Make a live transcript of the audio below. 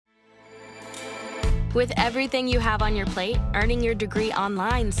With everything you have on your plate, earning your degree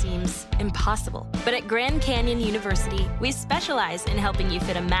online seems impossible. But at Grand Canyon University, we specialize in helping you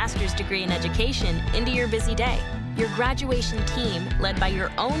fit a master's degree in education into your busy day. Your graduation team, led by your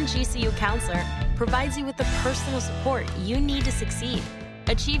own GCU counselor, provides you with the personal support you need to succeed.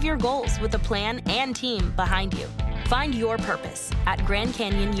 Achieve your goals with a plan and team behind you. Find your purpose at Grand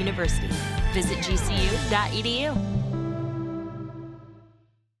Canyon University. Visit gcu.edu.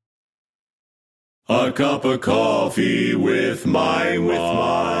 A cup of coffee with my mom.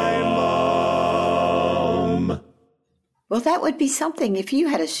 Well, that would be something if you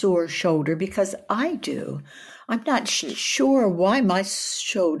had a sore shoulder, because I do. I'm not sure why my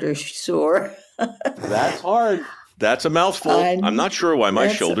shoulder's sore. That's hard. That's a mouthful. I'm not sure why my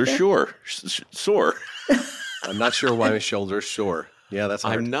shoulder's sore. I'm not sure why my shoulder's sore. Yeah, that's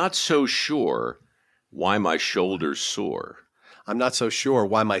hard. I'm not so sure why my shoulder's sore. I'm not so sure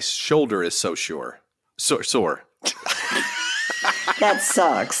why my shoulder is so sore. Sore. That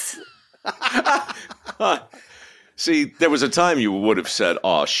sucks. See, there was a time you would have said,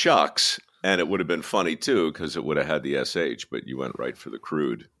 "Aw, shucks," and it would have been funny too because it would have had the SH, but you went right for the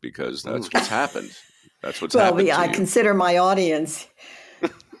crude because that's what's happened. That's what's happened. Well, I consider my audience.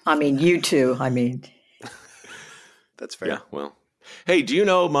 I mean, you too. I mean, that's fair. Yeah. Well, hey, do you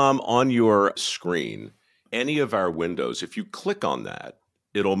know, Mom, on your screen, any of our windows, if you click on that,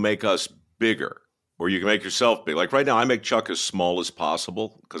 it'll make us bigger. Or you can make yourself big. Like right now, I make Chuck as small as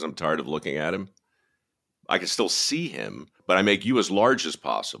possible because I'm tired of looking at him. I can still see him, but I make you as large as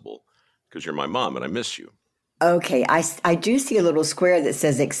possible because you're my mom and I miss you. Okay. I do see a little square that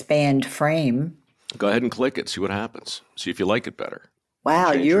says expand frame. Go ahead and click it. See what happens. See if you like it better.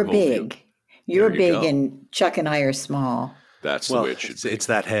 Wow, Change you're your whole big. view. You're There you big go. and Chuck and I are small. That's the way it should be. It's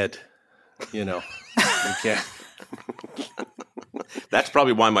that head, You can't. That's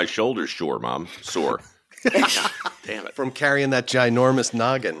probably why my shoulder's sore, Mom. Sore. Damn it. From carrying that ginormous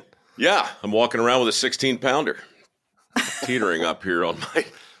noggin. Yeah, I'm walking around with a 16-pounder teetering up here on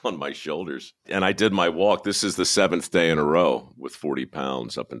my shoulders. And I did my walk. This is the 7th day in a row with 40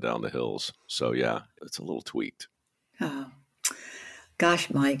 pounds up and down the hills. So, yeah, it's a little tweaked. Oh. Gosh,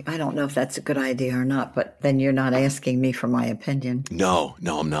 Mike, I don't know if that's a good idea or not, but then you're not asking me for my opinion. No,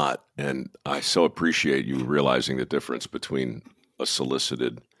 I'm not. And I so appreciate you realizing the difference between a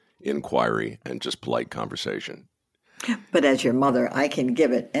solicited inquiry and just polite conversation. But as your mother, I can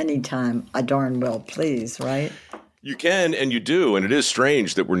give it any time I darn well please, right? You can, and you do. And it is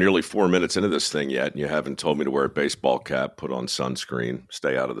strange that we're nearly 4 minutes into this thing yet, and you haven't told me to wear a baseball cap, put on sunscreen,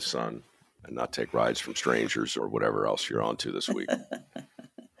 stay out of the sun, and not take rides from strangers or whatever else you're on to this week.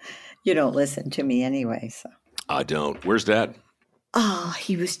 You don't listen to me anyway, so. I don't. Where's Dad? Oh,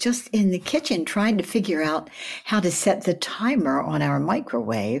 he was just in the kitchen trying to figure out how to set the timer on our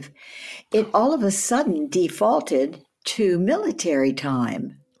microwave. It all of a sudden defaulted to military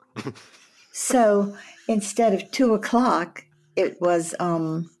time. So instead of 2:00, it was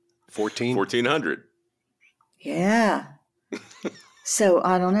 1400. Yeah. So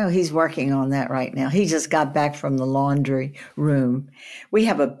I don't know. He's working on that right now. He just got back from the laundry room. We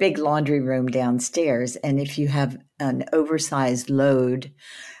have a big laundry room downstairs, and if you have an oversized load,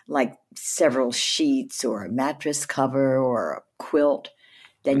 like several sheets or a mattress cover or a quilt,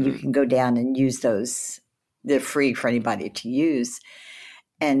 then you can go down and use those. They're free for anybody to use.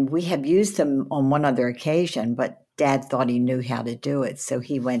 And we have used them on one other occasion, but Dad thought he knew how to do it. So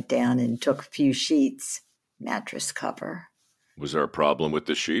he went down and took a few sheets, mattress cover. Was there a problem with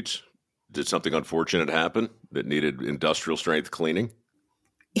the sheets? Did something unfortunate happen that needed industrial strength cleaning?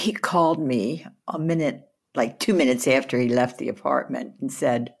 He called me a minute, like 2 minutes after he left the apartment and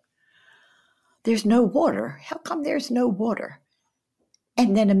said, "There's no water. How come there's no water?"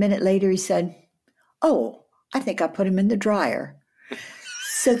 And then a minute later he said, "Oh, I think I put him in the dryer."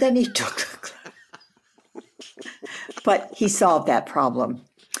 So then he took, but he solved that problem.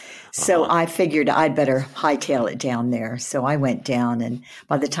 So I figured I'd better hightail it down there. So I went down, and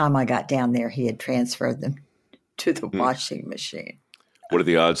by the time I got down there, he had transferred them to the washing machine. What are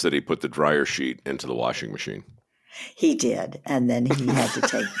the odds that he put the dryer sheet into the washing machine? He did, and then he had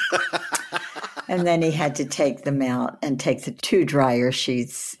to take them out and take the 2 dryer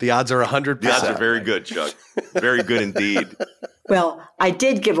sheets. The odds are 100%. The odds are very good, Chuck. Very good indeed. Well, I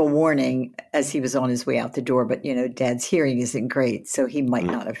did give a warning as he was on his way out the door, but, Dad's hearing isn't great, so he might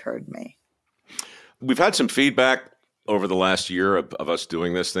not have heard me. We've had some feedback over the last year of us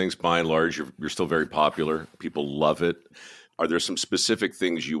doing these things. By and large, you're still very popular. People love it. Are there some specific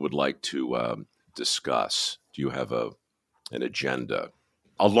things you would like to discuss? Do you have an agenda?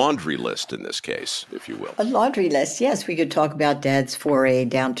 A laundry list in this case, if you will. A laundry list, yes. We could talk about Dad's foray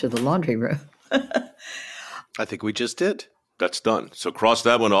down to the laundry room. I think we just did. That's done. So cross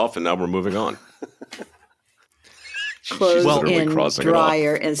that one off, and now we're moving on. Clothes literally in crossing it off.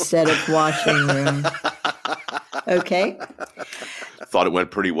 dryer instead of washing room. Okay. Thought it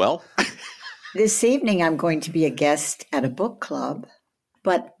went pretty well. This evening I'm going to be a guest at a book club,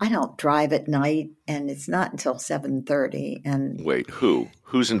 but I don't drive at night, and it's not until 7:30. And Wait, who?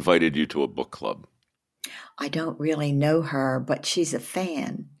 Who's invited you to a book club? I don't really know her, but she's a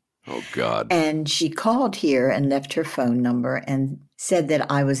fan. Oh, God. And she called here and left her phone number and said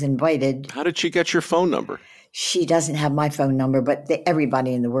that I was invited. How did she get your phone number? She doesn't have my phone number, but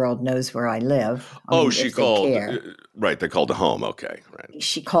everybody in the world knows where I live. She called. Right, they called the home. Okay, right.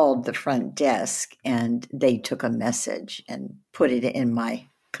 She called the front desk, and they took a message and put it in my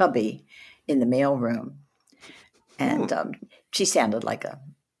cubby in the mailroom. And she sounded like a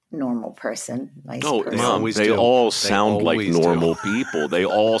normal person, nice person. Mom, they all sound like normal people. They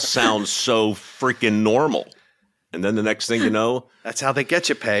all sound so freaking normal. And then the next thing you know, that's how they get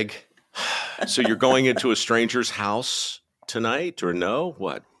you, Peg. So you're going into a stranger's house tonight, or no?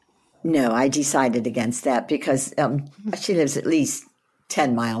 What? No, I decided against that because she lives at least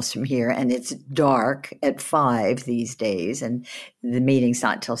 10 miles from here, and it's dark at 5 these days, and the meeting's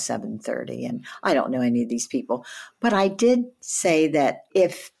not till 7:30, and I don't know any of these people. But I did say that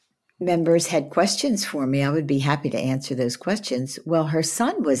if members had questions for me, I would be happy to answer those questions. Well, her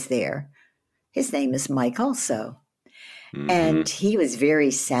son was there. His name is Mike also. Mm-hmm. And he was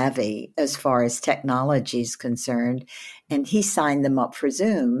very savvy as far as technology is concerned, and he signed them up for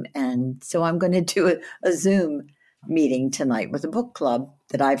Zoom. And so I'm going to do a Zoom meeting tonight with a book club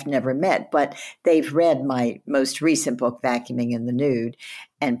that I've never met, but they've read my most recent book, Vacuuming in the Nude,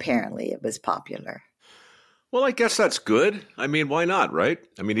 and apparently it was popular. Well, I guess that's good. I mean, why not, right?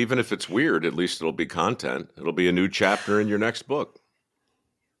 I mean, even if it's weird, at least it'll be content. It'll be a new chapter in your next book.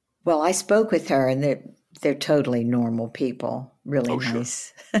 Well, I spoke with her, and they're totally normal people, really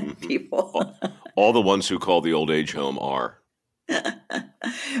nice people. All the ones who call the old age home are.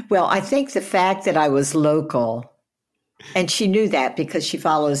 Well, I think the fact that I was local, and she knew that because she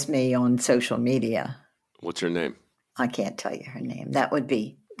follows me on social media. What's her name? I can't tell you her name. That would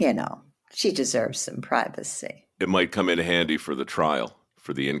be, she deserves some privacy. It might come in handy for the trial,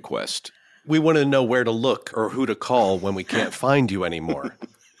 for the inquest. We want to know where to look or who to call when we can't find you anymore.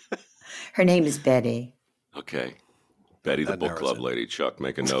 Her name is Betty. Okay. Betty, the book club lady. Chuck,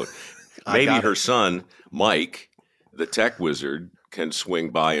 make a note. Maybe her son, Mike, the tech wizard, can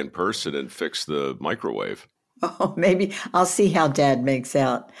swing by in person and fix the microwave. Oh, maybe. I'll see how Dad makes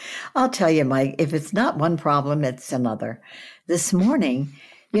out. I'll tell you, Mike, if it's not one problem, it's another. This morning,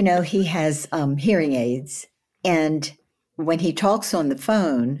 he has hearing aids, and when he talks on the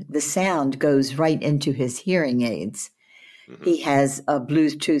phone, the sound goes right into his hearing aids. Mm-hmm. He has a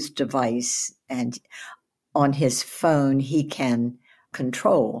Bluetooth device, and on his phone, he can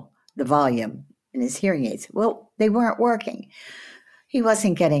control the volume in his hearing aids. Well, they weren't working. He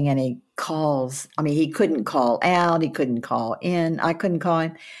wasn't getting any calls. I mean, he couldn't call out. He couldn't call in. I couldn't call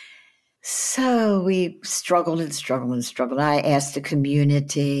him. So we struggled and struggled and struggled. I asked the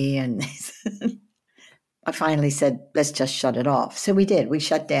community, and I finally said, let's just shut it off. So we did. We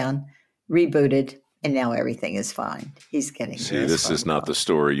shut down, rebooted, and now everything is fine. He's getting this is not the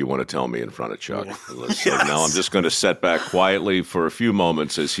story you want to tell me in front of Chuck. Yes. Now I'm just going to sit back quietly for a few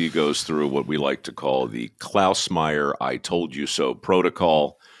moments as he goes through what we like to call the Klausmeier I told you so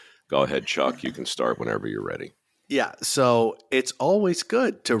protocol. Go ahead, Chuck. You can start whenever you're ready. Yeah, so it's always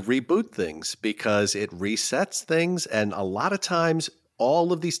good to reboot things because it resets things, and a lot of times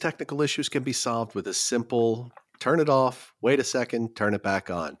all of these technical issues can be solved with a simple turn it off, wait a second, turn it back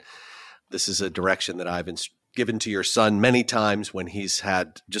on. This is a direction that I've given to your son many times when he's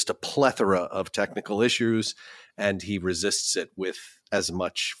had just a plethora of technical issues, and he resists it with as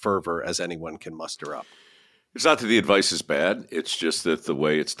much fervor as anyone can muster up. It's not that the advice is bad. It's just that the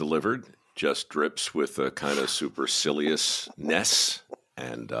way it's delivered just drips with a kind of superciliousness,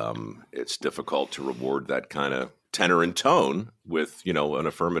 and it's difficult to reward that kind of tenor and tone with, an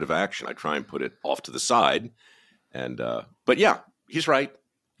affirmative action. I try and put it off to the side, but yeah, he's right.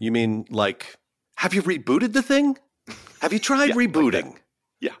 You mean like, have you rebooted the thing? Have you tried rebooting?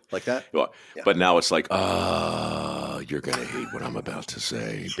 Like that? Well, yeah. But now it's like, you're going to hate what I'm about to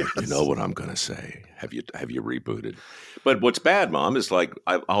say, but you know what I'm going to say. Have you rebooted? But what's bad, Mom, is like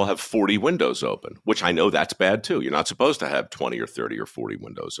I'll have 40 windows open, which I know that's bad too. You're not supposed to have 20 or 30 or 40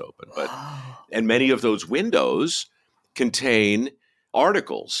 windows open. And many of those windows contain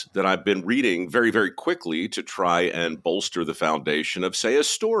articles that I've been reading very, very quickly to try and bolster the foundation of, say, a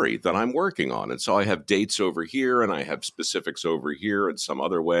story that I'm working on. And so I have dates over here and I have specifics over here in some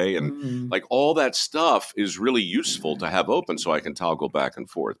other way. And like all that stuff is really useful to have open so I can toggle back and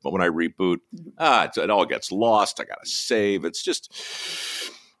forth. But when I reboot, it all gets lost. I got to save. It's just,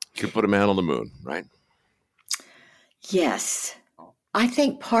 you can put a man on the moon, right? Yes. I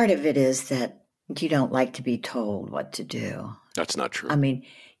think part of it is that you don't like to be told what to do. That's not true. I mean,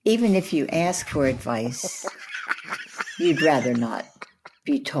 even if you ask for advice, you'd rather not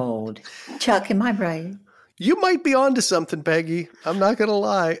be told. Chuck, am I right? You might be onto something, Peggy. I'm not going to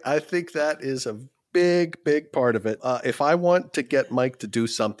lie. I think that is a big, big part of it. If I want to get Mike to do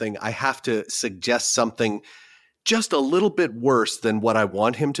something, I have to suggest something just a little bit worse than what I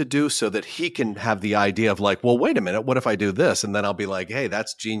want him to do so that he can have the idea of like, well, wait a minute, what if I do this? And then I'll be like, hey,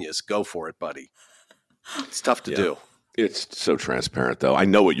 that's genius. Go for it, buddy. It's tough to do. It's so transparent, though. I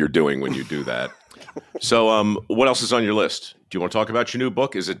know what you're doing when you do that. So what else is on your list? Do you want to talk about your new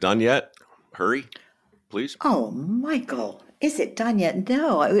book? Is it done yet? Hurry, please. Oh, Michael, is it done yet?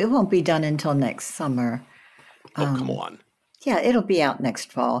 No, it won't be done until next summer. Oh, come on. Yeah, it'll be out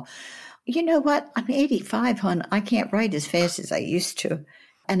next fall. You know what? I'm 85, hon. I can't write as fast as I used to.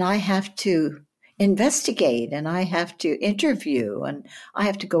 And I have to investigate and I have to interview and I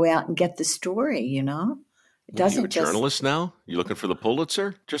have to go out and get the story, you know? It doesn't You're a journalist now? You looking for the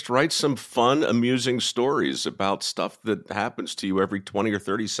Pulitzer? Just write some fun, amusing stories about stuff that happens to you every 20 or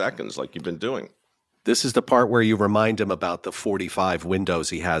 30 seconds like you've been doing. This is the part where you remind him about the 45 windows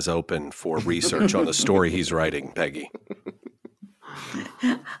he has open for research on the story he's writing, Peggy.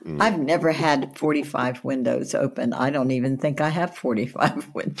 I've never had 45 windows open. I don't even think I have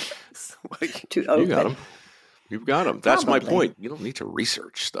 45 windows to open. You got them. You've got them. That's Probably. my point. You don't need to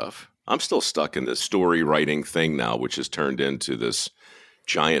research stuff. I'm still stuck in this story writing thing now, which has turned into this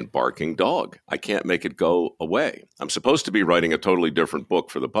giant barking dog. I can't make it go away. I'm supposed to be writing a totally different book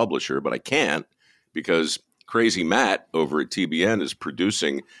for the publisher, but I can't because Crazy Matt over at TBN is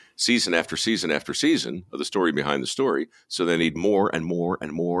producing season after season after season of the story behind the story. So they need more and more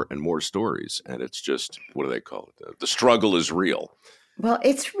and more and more stories. And it's just, what do they call it? The struggle is real. Well,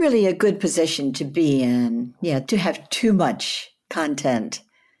 it's really a good position to be in, to have too much content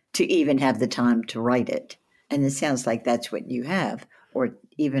to even have the time to write it. And it sounds like that's what you have, or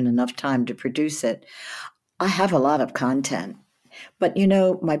even enough time to produce it. I have a lot of content, but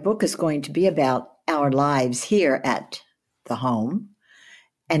my book is going to be about our lives here at the home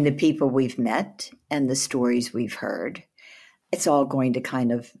and the people we've met and the stories we've heard. It's all going to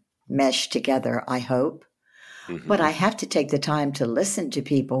kind of mesh together, I hope. Mm-hmm. But I have to take the time to listen to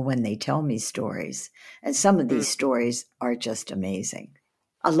people when they tell me stories. And some of these stories are just amazing.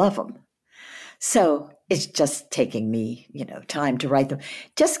 I love them. So it's just taking me, time to write them.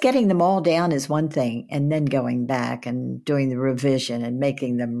 Just getting them all down is one thing, and then going back and doing the revision and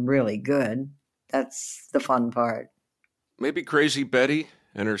making them really good. That's the fun part. Maybe Crazy Betty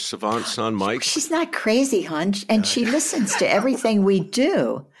and her savant son, Mike. She's not crazy, hon, and she listens to everything we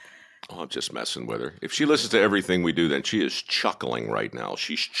do. Oh, I'm just messing with her. If she listens to everything we do, then she is chuckling right now.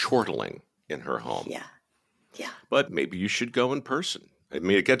 She's chortling in her home. Yeah. But maybe you should go in person. I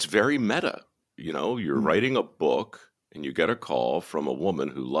mean, it gets very meta. You're writing a book and you get a call from a woman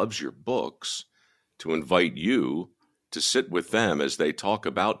who loves your books to invite you to sit with them as they talk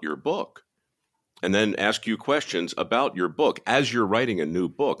about your book and then ask you questions about your book as you're writing a new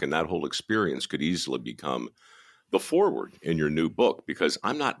book. And that whole experience could easily become the foreword in your new book, because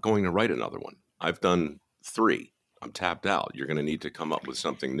I'm not going to write another one. I've done 3. I'm tapped out. You're going to need to come up with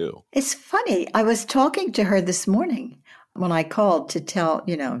something new. It's funny. I was talking to her this morning when I called to tell,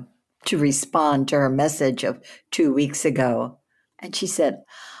 to respond to her message of 2 weeks ago. And she said,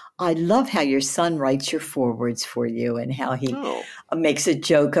 I love how your son writes your forewords for you and how he makes a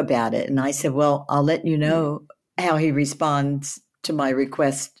joke about it. And I said, well, I'll let you know how he responds to my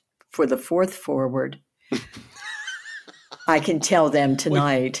request for the 4th foreword. I can tell them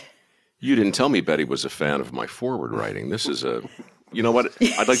tonight. You didn't tell me Betty was a fan of my forward writing. This is a, you know what?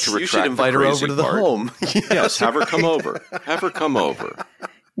 I'd like to retract. You should invite her over to the home. Yes, have her come over. Have her come over.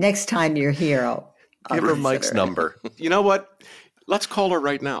 Next time you're here, I'll give her Mike's number. You know what? Let's call her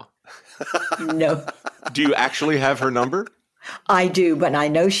right now. No. Do you actually have her number? I do, but I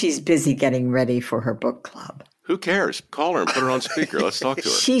know she's busy getting ready for her book club. Who cares? Call her and put her on speaker. Let's talk to her.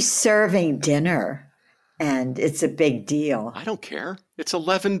 She's serving dinner. And it's a big deal. I don't care. It's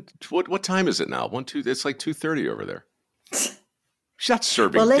 11. What time is it now? 2. It's like 2:30 over there. She's not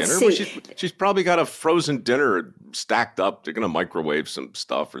serving dinner. See. She's probably got a frozen dinner stacked up. They're going to microwave some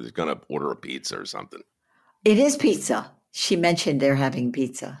stuff, or they're going to order a pizza or something. It is pizza. She mentioned they're having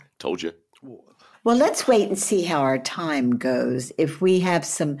pizza. Told you. Well, let's wait and see how our time goes. If we have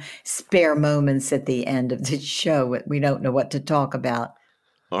some spare moments at the end of the show, we don't know what to talk about.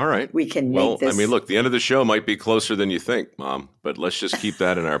 All right. We can make this. I mean, look, the end of the show might be closer than you think, Mom, but let's just keep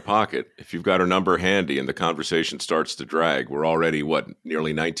that in our pocket. If you've got her number handy and the conversation starts to drag, we're already,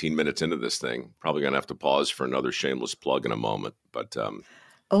 nearly 19 minutes into this thing. Probably going to have to pause for another shameless plug in a moment. But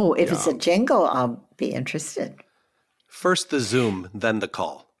if it's a jingle, I'll be interested. First the Zoom, then the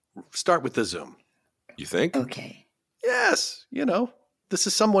call. Start with the Zoom. You think? Okay. Yes. This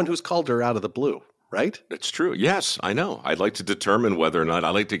is someone who's called her out of the blue, right? It's true. Yes, I know. I'd like to determine whether or not I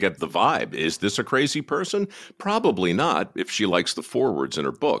like to get the vibe. Is this a crazy person? Probably not if she likes the forewords in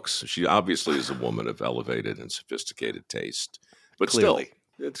her books. She obviously is a woman of elevated and sophisticated taste. But Clearly.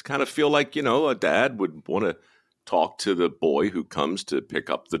 Still, it's kind of feel like, a dad would want to talk to the boy who comes to pick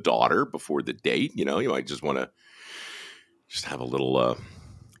up the daughter before the date. You might just want to just have a little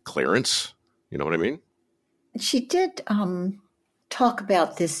clearance. You know what I mean? She did talk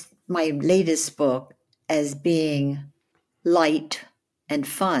about my latest book, as being light and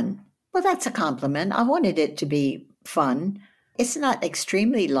fun. Well, that's a compliment. I wanted it to be fun. It's not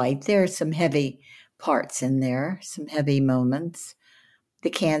extremely light. There are some heavy parts in there, some heavy moments. The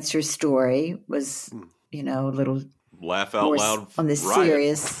cancer story was, a little laugh out loud on the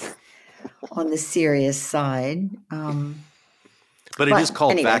serious side. But it is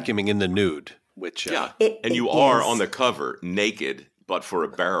called Vacuuming in the Nude, which and you are on the cover naked, but for a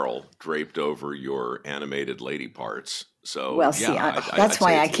barrel draped over your animated lady parts. So that's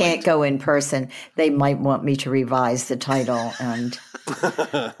why I can't go in person. They might want me to revise the title, and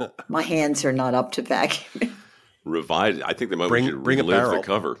my hands are not up to vacuuming. Revise. I think they might want you to relive the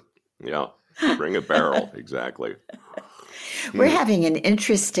cover. Yeah, bring a barrel. Exactly. We're having an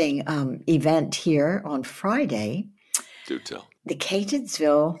interesting event here on Friday. Do tell. The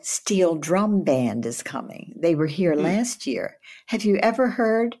Catonsville Steel Drum Band is coming. They were here last year. Have you ever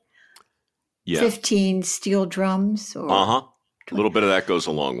heard 15 steel drums? A little bit of that goes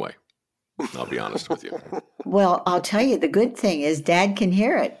a long way. I'll be honest with you. Well, I'll tell you, the good thing is Dad can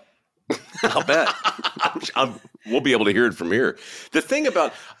hear it. I'll bet. We'll be able to hear it from here. The thing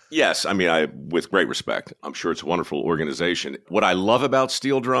about, with great respect, I'm sure it's a wonderful organization. What I love about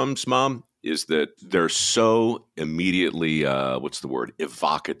steel drums, Mom, is that they're so immediately,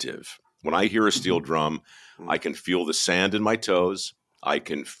 evocative. When I hear a steel drum, I can feel the sand in my toes. I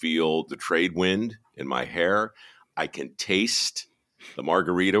can feel the trade wind in my hair. I can taste the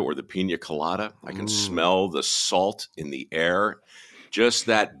margarita or the pina colada. I can smell the salt in the air. Just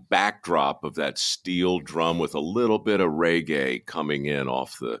that backdrop of that steel drum with a little bit of reggae coming in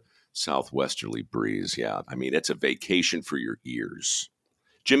off the southwesterly breeze. Yeah, it's a vacation for your ears.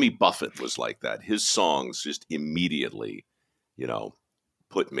 Jimmy Buffett was like that. His songs just immediately,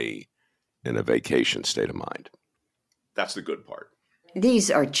 put me in a vacation state of mind. That's the good part.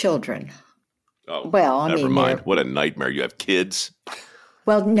 These are children. Oh, well, never mind. What a nightmare. You have kids?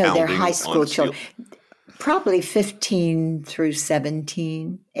 Well, no, they're high school children. Probably 15 through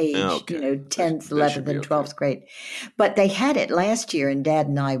 17 age, 10th, 11th, and 12th grade. But they had it last year, and Dad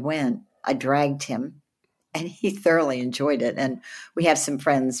and I went. I dragged him, and he thoroughly enjoyed it. And we have some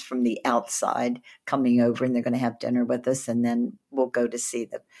friends from the outside coming over, and they're going to have dinner with us, and then we'll go to see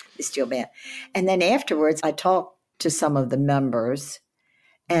the steel band. And then afterwards, I talked to some of the members,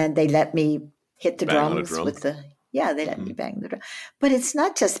 and they let me hit the drums with the – they let me bang the drum. But it's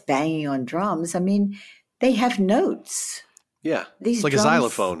not just banging on drums. They have notes. Yeah, these like drums, a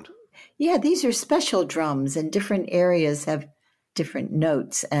xylophone. Yeah, these are special drums, and different areas have different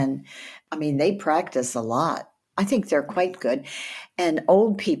notes. And, they practice a lot. I think they're quite good. And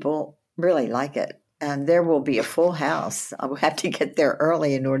old people really like it. And there will be a full house. I will have to get there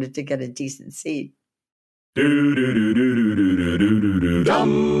early in order to get a decent seat. Do do do do do do do do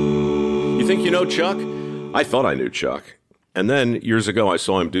dum. You think you know Chuck? I thought I knew Chuck. And then years ago, I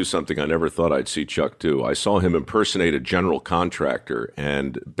saw him do something I never thought I'd see Chuck do. I saw him impersonate a general contractor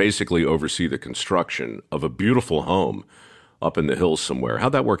and basically oversee the construction of a beautiful home up in the hills somewhere.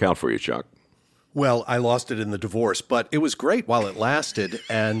 How'd that work out for you, Chuck? Well, I lost it in the divorce, but it was great while it lasted.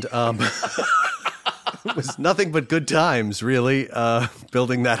 And it was nothing but good times, really,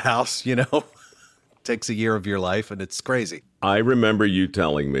 building that house, Takes a year of your life, and it's crazy. I remember you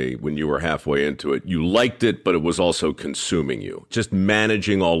telling me when you were halfway into it, you liked it, but it was also consuming you. Just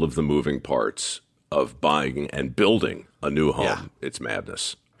managing all of the moving parts of buying and building a new home. It's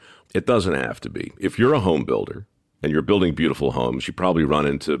madness. It doesn't have to be. If you're a home builder and you're building beautiful homes, you probably run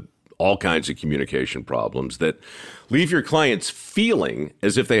into all kinds of communication problems that leave your clients feeling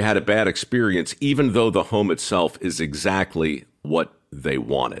as if they had a bad experience, even though the home itself is exactly what they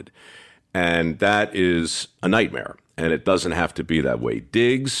wanted. And that is a nightmare. And it doesn't have to be that way.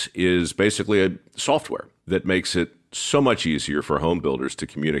 Diggs is basically a software that makes it so much easier for home builders to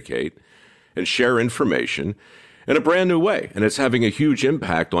communicate and share information in a brand new way. And it's having a huge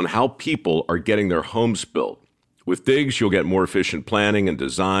impact on how people are getting their homes built. With Diggs, you'll get more efficient planning and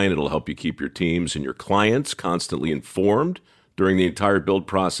design. It'll help you keep your teams and your clients constantly informed during the entire build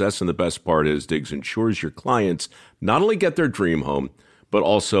process. And the best part is Diggs ensures your clients not only get their dream home, but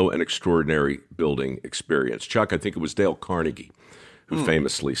also an extraordinary building experience. Chuck, I think it was Dale Carnegie who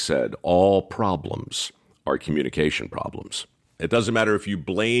famously said, all problems are communication problems. It doesn't matter if you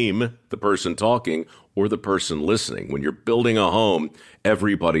blame the person talking or the person listening. When you're building a home,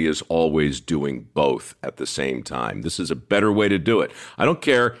 everybody is always doing both at the same time. This is a better way to do it. I don't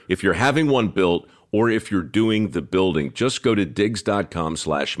care if you're having one built or if you're doing the building. Just go to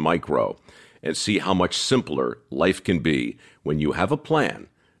diggs.com/micro and see how much simpler life can be when you have a plan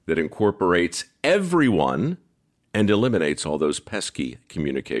that incorporates everyone and eliminates all those pesky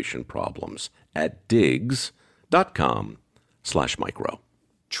communication problems at diggs.com/micro.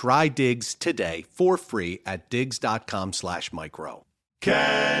 Try Diggs today for free at diggs.com/micro.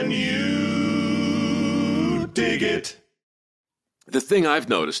 Can you dig it? The thing I've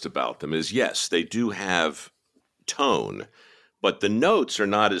noticed about them is, yes, they do have tone, but the notes are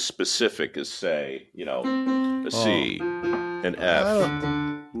not as specific as, say, a C, an F,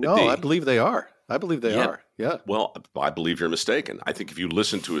 No, a D. I believe they are. I believe they are. Yeah. Well, I believe you're mistaken. I think if you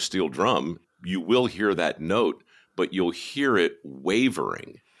listen to a steel drum, you will hear that note, but you'll hear it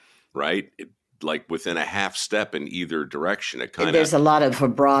wavering, right? Like within a half step in either direction. There's a lot of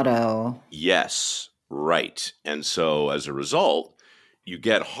vibrato. Yes, right. And so as a result, you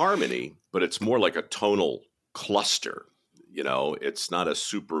get harmony, but it's more like a tonal cluster. It's not a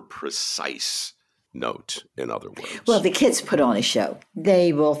super precise note, in other words. Well, the kids put on a show.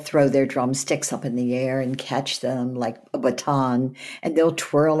 They will throw their drumsticks up in the air and catch them like a baton, and they'll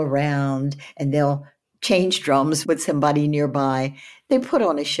twirl around and they'll change drums with somebody nearby. They put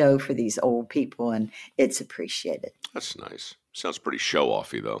on a show for these old people, and it's appreciated. That's nice. Sounds pretty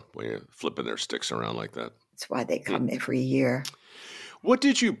show-offy, though, when you're flipping their sticks around like that. That's why they come every year. What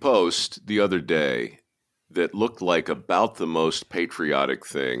did you post the other day that looked like about the most patriotic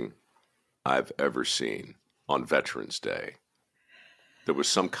thing I've ever seen on Veterans Day? There was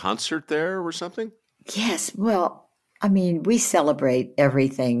some concert there or something? Yes. Well, we celebrate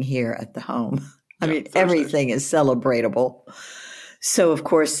everything here at the home. Thursdays. Everything is celebratable. So, of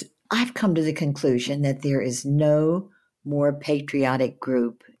course, I've come to the conclusion that there is no more patriotic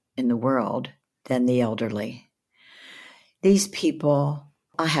group in the world than the elderly. These people,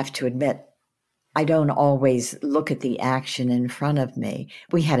 I have to admit, I don't always look at the action in front of me.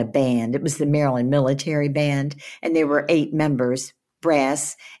 We had a band. It was the Maryland Military Band, and there were 8 members,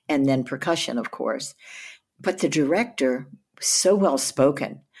 brass, and then percussion, of course. But the director was so well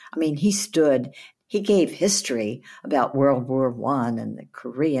spoken. He gave history about World War I and the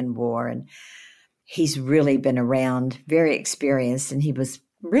Korean War, and he's really been around, very experienced, and he was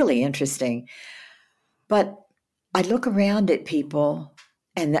really interesting. But I look around at people,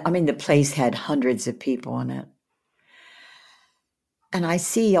 and the place had hundreds of people in it. And I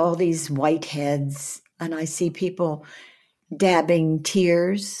see all these white heads, and I see people dabbing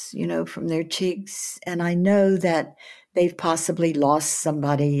tears, from their cheeks. And I know that they've possibly lost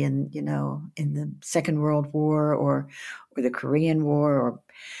somebody in the Second World War or the Korean War,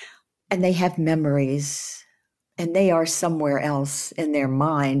 and they have memories, and they are somewhere else in their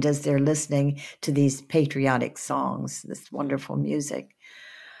mind as they're listening to these patriotic songs, this wonderful music.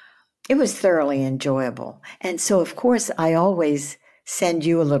 It was thoroughly enjoyable. And so, of course, I always send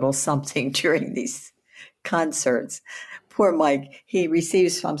you a little something during these concerts. Poor Mike, he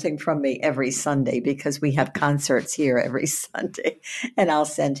receives something from me every Sunday because we have concerts here every Sunday. And I'll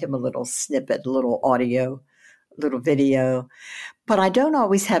send him a little snippet, a little audio, a little video. But I don't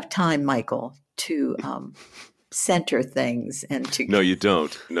always have time, Michael, to center things and to... No, you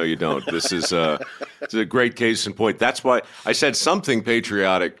don't. This is a great case in point. That's why I said something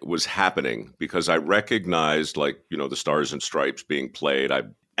patriotic was happening, because I recognized, the Stars and Stripes being played.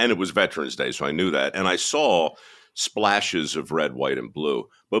 And it was Veterans Day, so I knew that. And I saw splashes of red, white, and blue.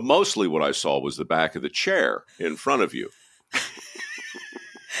 But mostly what I saw was the back of the chair in front of you.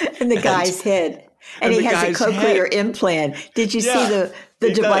 And the guy's head. And he has a cochlear implant. Did you see the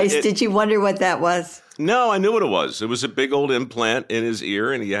device? Did you wonder what that was? No, I knew what it was. It was a big old implant in his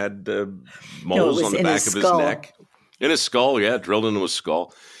ear, and he had moles on the back of his neck. In his skull, yeah, drilled into his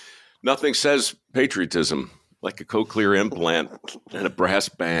skull. Nothing says patriotism like a cochlear implant and a brass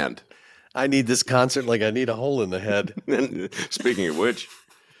band. I need this concert like I need a hole in the head. Speaking of which,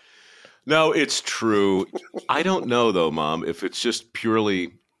 no, it's true. I don't know, though, Mom, if it's just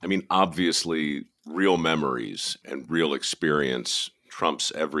purely, I mean, obviously, real memories and real experience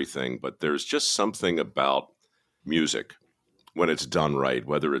trumps everything, but there's just something about music when it's done right,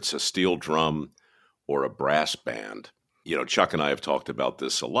 whether it's a steel drum or a brass band. You know, Chuck and I have talked about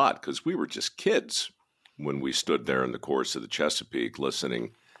this a lot because we were just kids when we stood there in the chorus of the Chesapeake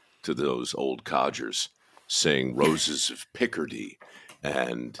listening to those old codgers sing Roses of Picardy.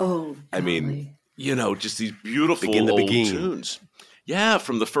 And I mean, you know, just these beautiful old tunes. Yeah,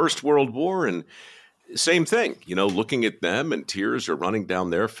 from the First World War. And same thing, you know, looking at them and tears are running down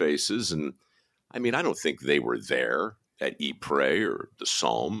their faces. And I mean, I don't think they were there at Ypres or the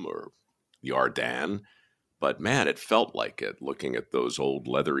Somme or the Ardennes. But man, it felt like it, looking at those old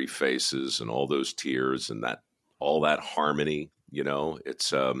leathery faces and all those tears and all that harmony. You know,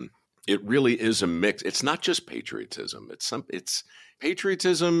 it really is a mix. It's not just patriotism. It's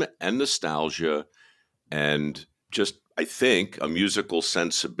patriotism and nostalgia, and just I think a musical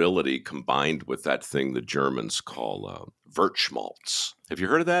sensibility combined with that thing the Germans call Wirtschmalz. Have you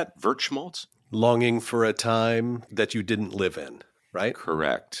heard of that? Wirtschmalz? Longing for a time that you didn't live in, right?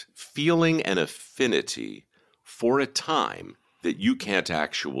 Correct. Feeling an affinity for a time that you can't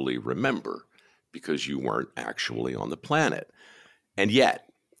actually remember because you weren't actually on the planet. And yet,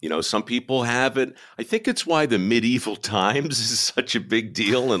 you know, some people have it. I think it's why the medieval times is such a big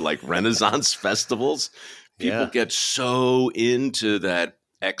deal and like Renaissance festivals. People get so into that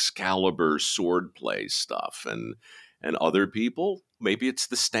Excalibur swordplay stuff. And other people, maybe it's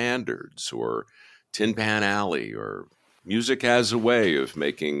the Standards or Tin Pan Alley, or music has a way of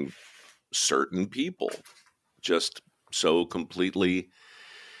making certain people just so completely,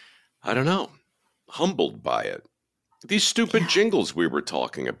 I don't know, humbled by it. These stupid jingles we were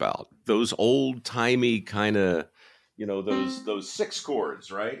talking about, those old-timey kind of, you know, those six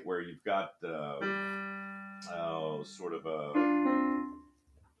chords, right? Where you've got, sort of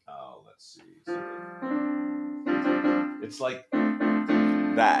let's see. It's like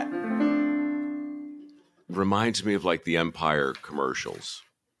that. Reminds me of like the Empire commercials.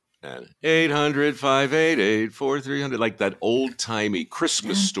 And 800-588-4300, like that old-timey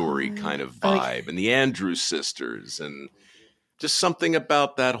Christmas story kind of vibe, and the Andrews Sisters, and just something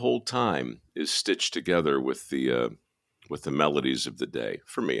about that whole time is stitched together with the melodies of the day,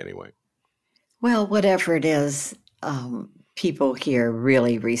 for me anyway. Well, whatever it is, people here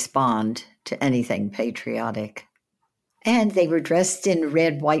really respond to anything patriotic. And they were dressed in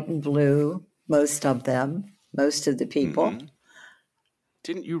red, white, and blue, most of them, most of the people. Mm-hmm.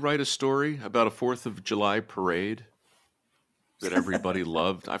 Didn't you write a story about a 4th of July parade that everybody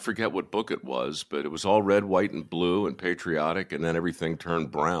loved? I forget what book it was, but it was all red, white, and blue and patriotic, and then everything turned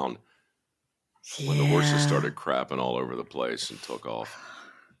brown when the horses started crapping all over the place and took off.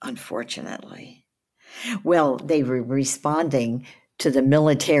 Unfortunately. Well, they were responding to the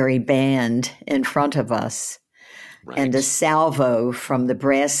military band in front of us. Right. And a salvo from the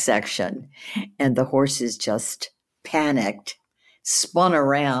brass section, and the horses just panicked, spun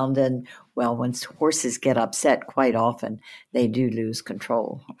around, and well, when horses get upset, quite often they do lose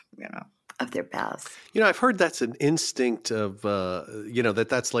control, you know, of their paths. You know, I've heard that's an instinct of,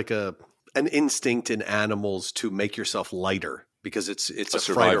 that's like an instinct in animals to make yourself lighter because it's a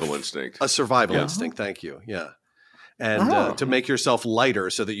survival instinct. A survival instinct. Thank you. Yeah. And to make yourself lighter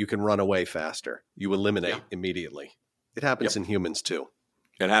so that you can run away faster. You eliminate immediately. It happens in humans too.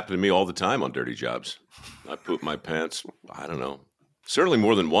 It happened to me all the time on dirty jobs. I pooped my pants, I don't know, certainly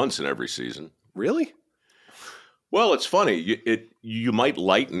more than once in every season. Really? Well, it's funny. You might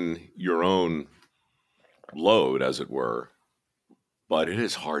lighten your own load, as it were, but it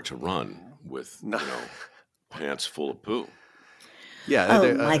is hard to run with pants full of poo.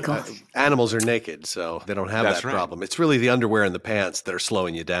 Yeah, Michael. Animals are naked, so they don't have that problem. It's really the underwear and the pants that are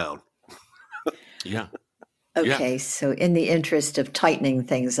slowing you down. Yeah. Okay, so in the interest of tightening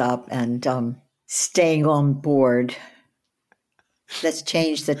things up and staying on board, let's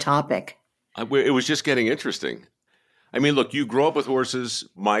change the topic. It was just getting interesting. I mean, look, you grow up with horses.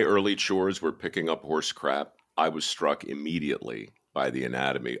 My early chores were picking up horse crap. I was struck immediately by the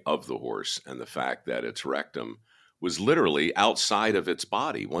anatomy of the horse and the fact that its rectum was literally outside of its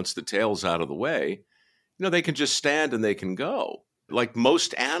body. Once the tail's out of the way, you know, they can just stand and they can go like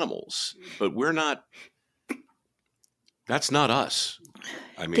most animals, but we're not. That's not us.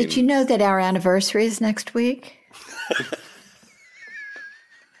 I mean, did you know that our anniversary is next week?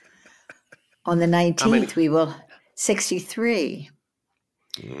 On the 19th, we will 63.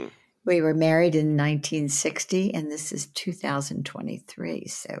 Mm-hmm. We were married in 1960, and this is 2023.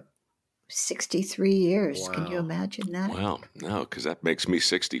 So 63 years. Wow. Can you imagine that? Wow. No, because that makes me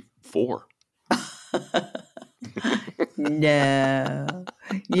 64. No,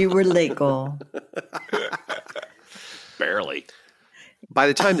 you were legal. Barely. By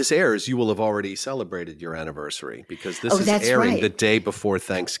the time this airs, you will have already celebrated your anniversary because this is that's airing right. the day before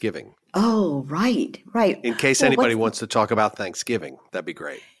Thanksgiving. Oh, right. In case anybody wants to talk about Thanksgiving, that'd be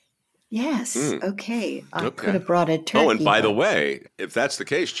great. Yes. Okay. I Okay. could have brought a turkey. Oh, and by the but- way, if that's the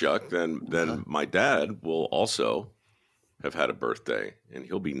case, Chuck, then my dad will also have had a birthday, and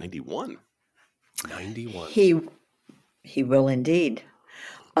he'll be 91. 91. He will indeed.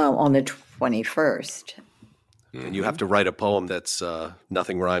 On the 21st. And you have to write a poem that's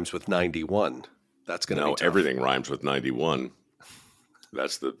nothing rhymes with 91. That's going to be tough. Everything rhymes with 91.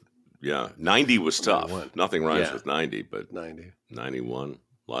 That's 90 was tough. 91. Nothing rhymes Yeah. with 90, but 90. 91,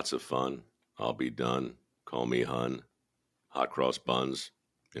 lots of fun. I'll be done. Call me hun. Hot cross buns,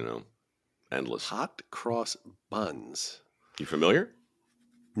 endless. Hot cross buns. You familiar?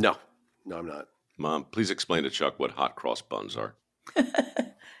 No, I'm not. Mom, please explain to Chuck what hot cross buns are.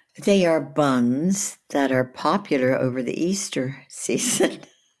 They are buns that are popular over the Easter season.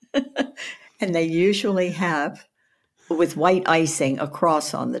 And they usually have, with white icing, a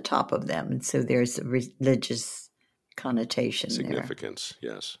cross on the top of them. And so there's a religious connotation Significance,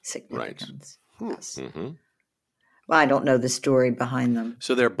 yes. there. Significance. Yes. Mm-hmm. Well, I don't know the story behind them.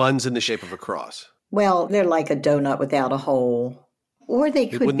 So they're buns in the shape of a cross. Well, they're like a donut without a hole. Or they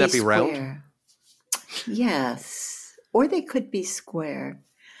could Wouldn't be that be square. round? Yes. Or they could be square.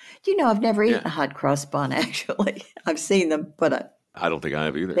 I've never eaten a hot cross bun, actually. I've seen them, but I don't think I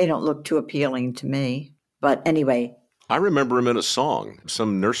have either. they don't look too appealing to me. But anyway, I remember him in a song,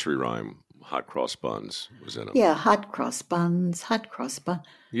 some nursery rhyme. Hot cross buns was in them. yeah, hot cross buns, hot cross bun.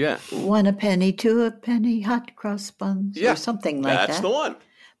 Yeah. 1 a penny, 2 a penny, hot cross buns, Yeah. or something like That's that. the one.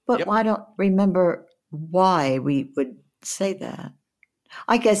 But Yep. I don't remember why we would say that.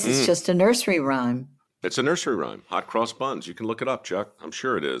 I guess it's just a nursery rhyme. It's a nursery rhyme. Hot cross buns. You can look it up, Chuck. I'm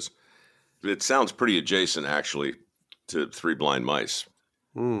sure it is. It sounds pretty adjacent, actually, to Three Blind Mice.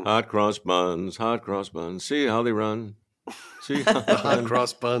 Hot cross buns, see how they run. See how they Hot run.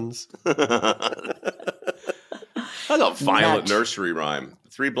 cross buns. That's a violent Nut. nursery rhyme.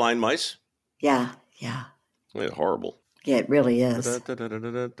 Three Blind Mice? Yeah. Horrible. Yeah, it really is.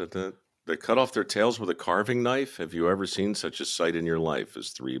 They cut off their tails with a carving knife. Have you ever seen such a sight in your life as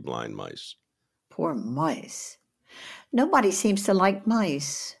three blind mice? Poor mice. Nobody seems to like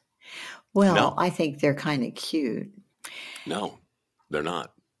mice. Well, No. I think they're kind of cute. No, they're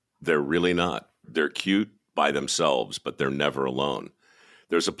not. They're really not. They're cute by themselves, but they're never alone.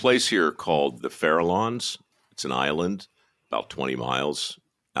 There's a place here called the Farallones. It's an island about 20 miles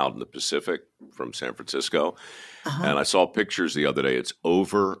out in the Pacific from San Francisco. And I saw pictures the other day. It's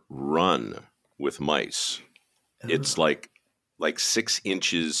overrun with mice. It's like 6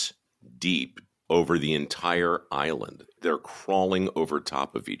 inches deep over the entire island. They're crawling over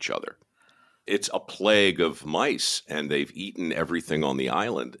top of each other. It's a plague of mice, and they've eaten everything on the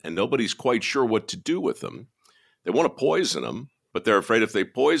island, and nobody's quite sure what to do with them. They want to poison them, but they're afraid if they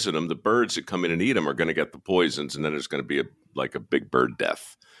poison them, the birds that come in and eat them are going to get the poisons, and then there's going to be a big bird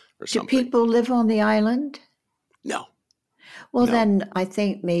death or Do something. people live on the island? No. Well, No. then I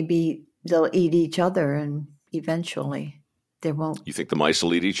think maybe they'll eat each other and eventually there won't You think the mice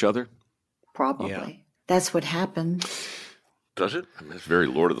will eat each other? probably. Yeah. That's what happened. Does it? I mean, it's very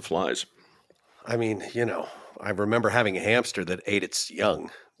Lord of the Flies. I mean, I remember having a hamster that ate its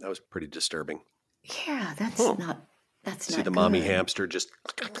young. That was pretty disturbing. Yeah, that's not See not the mommy good. hamster just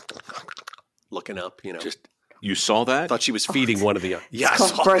looking up, You saw that? Thought she was feeding one of the young. It's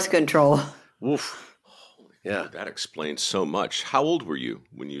Yes. called birth control. Oof. Yeah. That explains so much. How old were you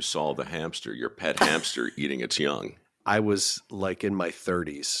when you saw the hamster, your pet hamster, eating its young? I was like in my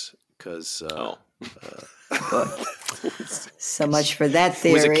 30s because So much for that it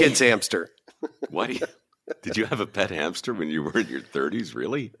theory. was a kid's hamster. Why did you have a pet hamster when you were in your 30s?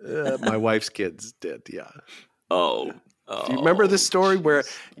 Really? My wife's kids did, yeah. Oh. Do you remember this story where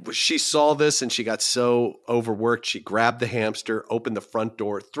she saw this and she got so overworked, she grabbed the hamster, opened the front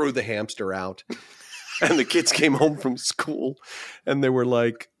door, threw the hamster out, and the kids came home from school and they were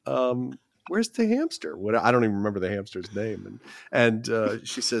like, where's the hamster? I don't even remember the hamster's name. And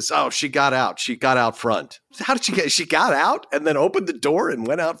she says, oh, she got out. She got out front. How did she got out and then opened the door and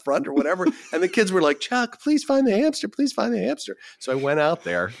went out front or whatever. And the kids were like, Chuck, please find the hamster. Please find the hamster. So I went out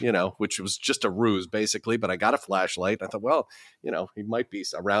there, which was just a ruse basically, but I got a flashlight. I thought, well, he might be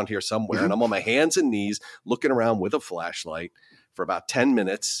around here somewhere. And I'm on my hands and knees looking around with a flashlight for about 10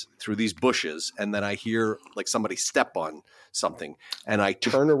 minutes through these bushes. And then I hear like somebody step on something. And I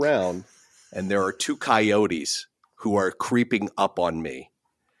turn around and there are 2 coyotes who are creeping up on me.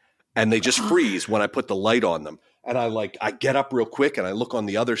 And they just freeze when I put the light on them. And I get up real quick and I look on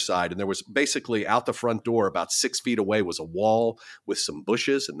the other side, and there was basically out the front door about 6 feet away was a wall with some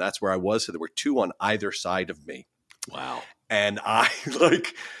bushes, and that's where I was. So there were 2 on either side of me. Wow. And I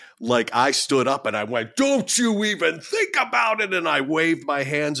I stood up and I went, "Don't you even think about it." And I waved my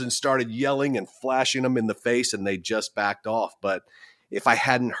hands and started yelling and flashing them in the face, and they just backed off. But if I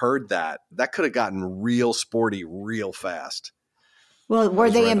hadn't heard that, that could have gotten real sporty real fast. Well, were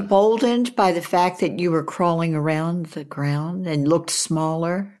they emboldened by the fact that you were crawling around the ground and looked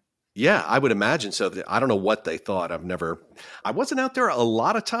smaller? Yeah, I would imagine so. I don't know what they thought. I wasn't out there a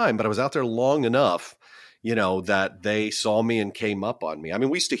lot of time, but I was out there long enough, that they saw me and came up on me. I mean,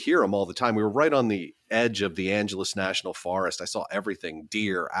 we used to hear them all the time. We were right on the edge of the Angeles National Forest. I saw everything: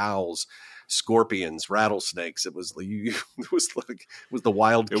 deer, owls, scorpions, rattlesnakes. It was the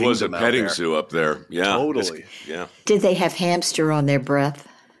wild kingdom. It was a petting zoo up there. Yeah. Totally. Yeah. Did they have hamster on their breath?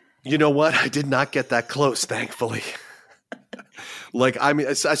 You know what? I did not get that close, thankfully.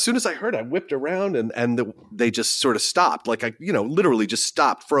 As soon as I heard, I whipped around and they just sort of stopped. Literally just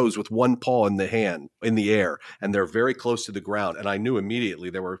stopped, froze with one paw in the air. And they're very close to the ground. And I knew immediately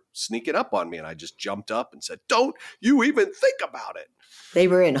they were sneaking up on me. And I just jumped up and said, "Don't you even think about it." They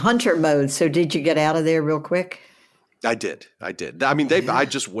were in hunter mode. So did you get out of there real quick? I did. I mean, I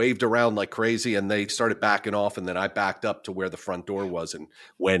just waved around like crazy, and they started backing off. And then I backed up to where the front door was and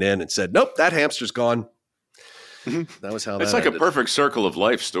went in and said, "Nope, that hamster's gone." That was how that It's like ended. a perfect circle of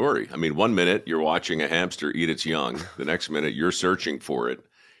life story. I mean, one minute you're watching a hamster eat its young. The next minute you're searching for it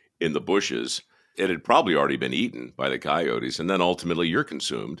in the bushes. It had probably already been eaten by the coyotes, and then ultimately you're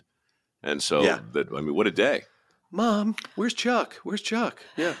consumed. And so, what a day. "Mom, where's Chuck? Where's Chuck?"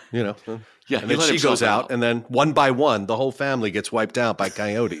 Yeah. Yeah. And then she goes out, and then one by one, the whole family gets wiped out by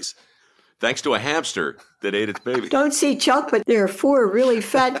coyotes. Thanks to a hamster that ate its baby. Don't see Chuck, but there are 4 really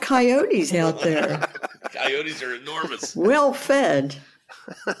fat coyotes out there. Coyotes are enormous. Well fed.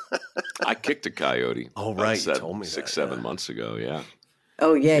 I kicked a coyote. Oh, right. You 7 months ago. Yeah.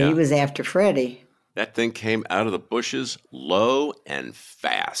 Oh, yeah, he was after Freddie. That thing came out of the bushes low and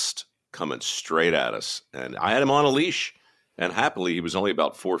fast, coming straight at us. And I had him on a leash. And happily, he was only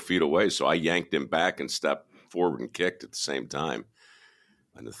about 4 feet away. So I yanked him back and stepped forward and kicked at the same time.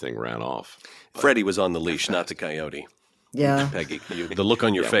 And the thing ran off. Freddie was on the leash, not the coyote. Yeah. Peggy, the look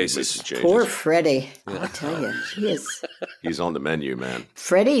on your face is... Poor Freddie. I'll tell you, he's on the menu, man.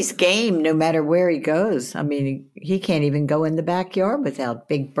 Freddie's game no matter where he goes. I mean, he can't even go in the backyard without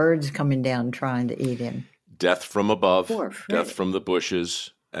big birds coming down trying to eat him. Death from above, Poor Freddie. death from the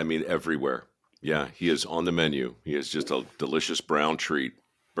bushes. I mean, everywhere. Yeah, he is on the menu. He is just a delicious brown treat.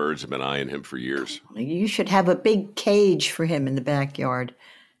 Birds have been eyeing him for years. You should have a big cage for him in the backyard.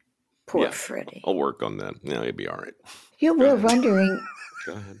 Poor Freddie. I'll work on that. Yeah, he'll be all right. You were wondering,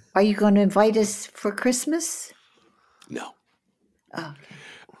 Go ahead. Are you going to invite us for Christmas? No. Okay.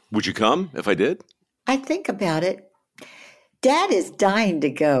 Would you come if I did? I think about it. Dad is dying to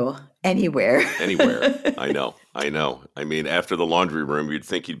go anywhere. Anywhere. I know. I mean, after the laundry room, you'd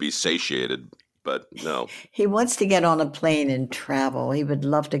think he'd be satiated, but no. He wants to get on a plane and travel. He would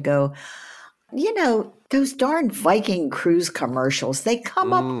love to go. You know, those darn Viking cruise commercials, they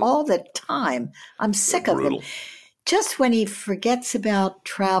come up all the time. I'm sick of them. Just when he forgets about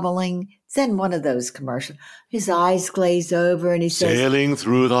traveling, then one of those commercials, his eyes glaze over and he says, "Sailing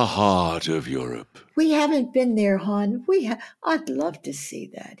through the heart of Europe." "We haven't been there, hon. I'd love to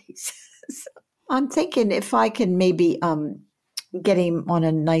see that," he says. I'm thinking if I can maybe get him on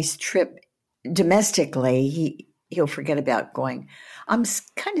a nice trip domestically, he'll forget about going. I'm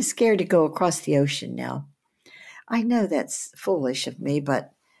kind of scared to go across the ocean now. I know that's foolish of me,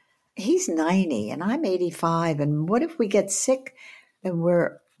 but he's 90 and I'm 85. And what if we get sick and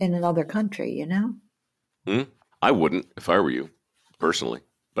we're in another country, you know? I wouldn't if I were you, personally.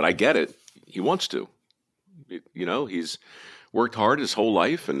 But I get it. He wants to. You know, he's worked hard his whole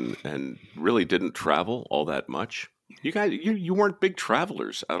life and really didn't travel all that much. You guys, you weren't big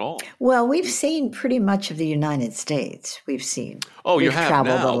travelers at all. Well, we've seen pretty much of the United States. We've seen. Oh, you we've have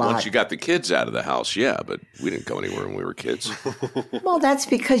traveled now. a lot. Once you got the kids out of the house, yeah, but we didn't go anywhere when we were kids. Well, that's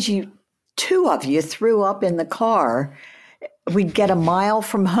because two of you threw up in the car. We'd get a mile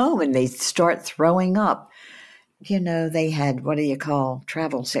from home and they'd start throwing up. You know, they had, what do you call,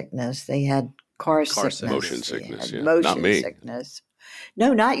 travel sickness. They had car sickness. Motion sickness, yeah. Motion Not me. sickness.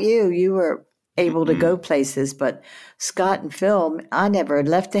 No, not you. You were able to go places, but Scott and Phil, I never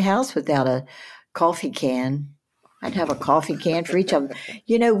left the house without a coffee can. I'd have a coffee can for each of them.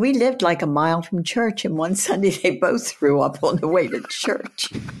 You know, we lived like a mile from church, and one Sunday they both threw up on the way to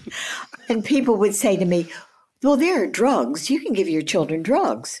church. And people would say to me, well, there are drugs. You can give your children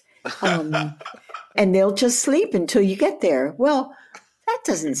drugs. And they'll just sleep until you get there. Well, that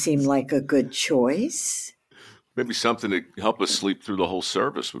doesn't seem like a good choice. Maybe something to help us sleep through the whole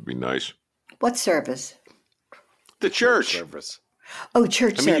service would be nice. What service? The church. Service. Oh,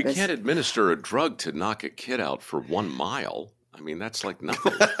 church service. You can't administer a drug to knock a kid out for 1 mile. I mean, that's like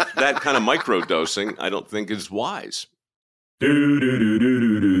nothing. That kind of microdosing, I don't think is wise.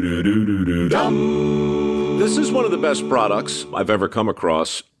 This is one of the best products I've ever come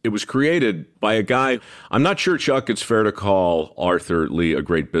across. It was created by a guy. I'm not sure, Chuck, it's fair to call Arthur Lee a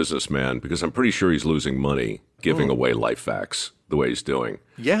great businessman because I'm pretty sure he's losing money giving away life hacks the way he's doing.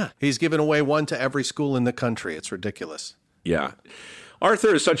 Yeah, he's given away one to every school in the country. It's ridiculous. Yeah.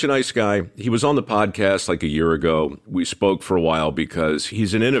 Arthur is such a nice guy. He was on the podcast like a year ago. We spoke for a while because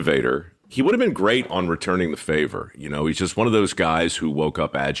he's an innovator. He would have been great on Returning the Favor. You know, he's just one of those guys who woke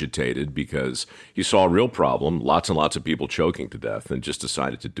up agitated because he saw a real problem, lots and lots of people choking to death, and just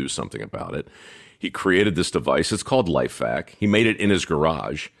decided to do something about it. He created this device. It's called LifeVac. He made it in his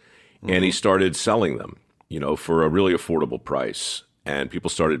garage, and he started selling them, you know, for a really affordable price. And people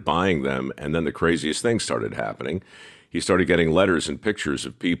started buying them, and then the craziest things started happening. He started getting letters and pictures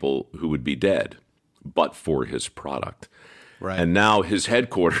of people who would be dead, but for his product. Right. And now his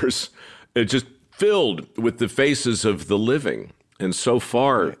headquarters is just filled with the faces of the living. And so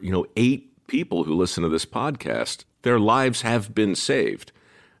far, you know, 8 people who listen to this podcast, their lives have been saved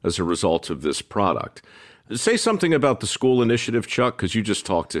as a result of this product. Say something about the school initiative, Chuck, because you just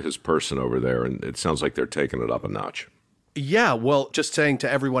talked to his person over there, and it sounds like they're taking it up a notch. Yeah, well, just saying to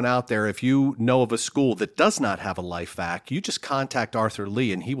everyone out there, if you know of a school that does not have a LifeVac, you just contact Arthur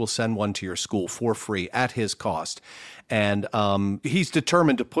Lee and he will send one to your school for free at his cost. And he's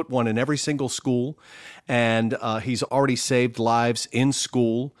determined to put one in every single school, and he's already saved lives in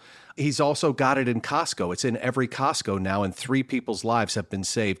school. He's also got it in Costco. It's in every Costco now, and 3 people's lives have been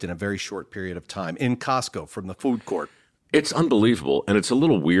saved in a very short period of time in Costco from the food court. It's unbelievable, and it's a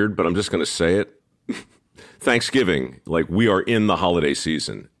little weird, but I'm just going to say it. Thanksgiving, like we are in the holiday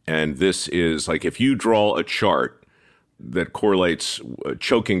season, and this is like if you draw a chart that correlates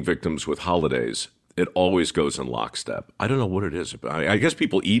choking victims with holidays, it always goes in lockstep. I don't know what it is. I guess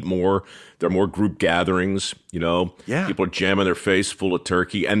people eat more. There are more group gatherings, you know. Yeah. People are jamming their face full of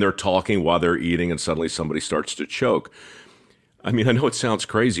turkey, and they're talking while they're eating, and suddenly somebody starts to choke. I mean, I know it sounds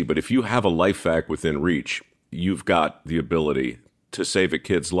crazy, but if you have a LifeVac within reach, you've got the ability to save a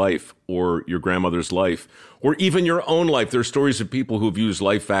kid's life or your grandmother's life or even your own life. There are stories of people who've used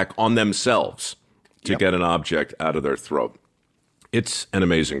LifeVac on themselves to get an object out of their throat. It's an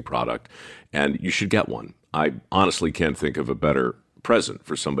amazing product, and you should get one. I honestly can't think of a better present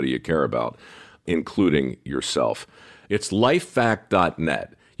for somebody you care about, including yourself. It's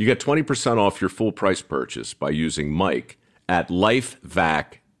lifevac.net. You get 20% off your full price purchase by using Mike at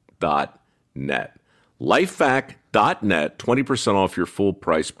lifevac.net. Lifevac.net, 20% off your full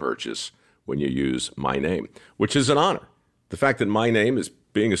price purchase when you use my name, which is an honor. The fact that my name is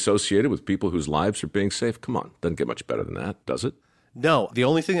being associated with people whose lives are being saved, come on, doesn't get much better than that, does it? No, the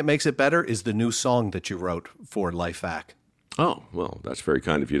only thing that makes it better is the new song that you wrote for LifeVac. Oh, well, that's very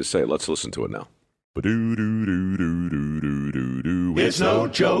kind of you to say. Let's listen to it now. It's no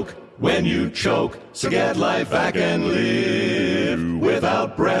joke when you choke, so get LifeVac and live.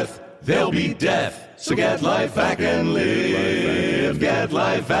 Without breath, there'll be death. So get LifeVac and live. Get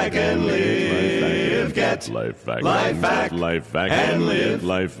LifeVac and live. Get LifeVac and live.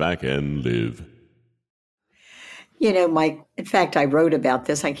 LifeVac and live. You know, Mike, in fact, I wrote about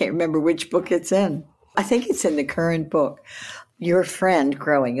this. I can't remember which book it's in. I think it's in the current book. Your friend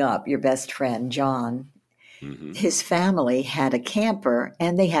growing up, your best friend, John, his family had a camper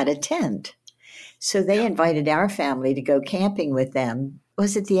and they had a tent. So they invited our family to go camping with them.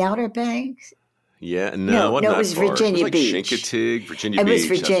 Was it the Outer Banks? Yeah, no, it was Virginia Beach. Chincoteague, Virginia Beach. It was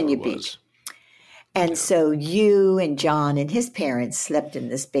Beach. Virginia Beach. And so you and John and his parents slept in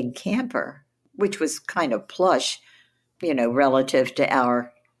this big camper, which was kind of plush, you know, relative to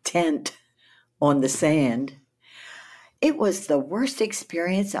our tent on the sand. It was the worst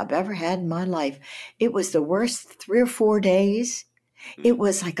experience I've ever had in my life. It was the worst 3 or 4 days. It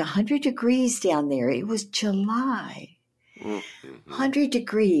was like 100 degrees down there. It was July. 100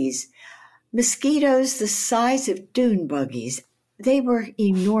 degrees. Mosquitoes the size of dune buggies. They were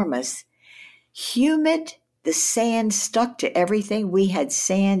enormous. Humid. The sand stuck to everything. We had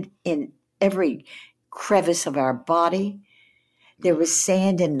sand in every crevice of our body. There was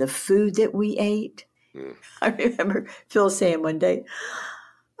sand in the food that we ate. I remember Phil saying one day,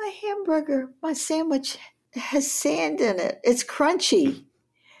 my sandwich has sand in it. It's crunchy.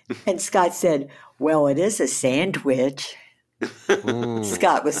 And Scott said, well, it is a sandwich.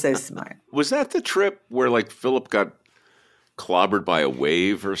 Scott was so smart. Was that the trip where like Philip got clobbered by a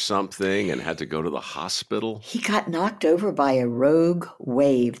wave or something and had to go to the hospital? He got knocked over by a rogue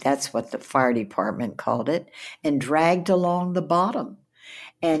wave. That's what the fire department called it, and dragged along the bottom.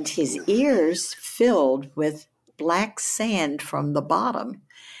 And his ears filled with black sand from the bottom.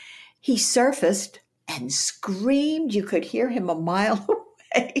 He surfaced and screamed. You could hear him a mile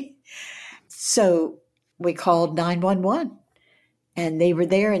away. So we called 911, and they were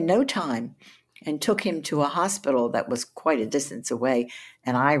there in no time and took him to a hospital that was quite a distance away,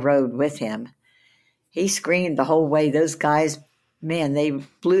 and I rode with him. He screamed the whole way. Those guys, man, they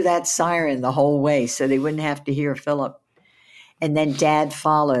blew that siren the whole way so they wouldn't have to hear Philip. And then Dad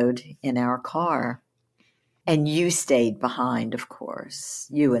followed in our car. And you stayed behind, of course.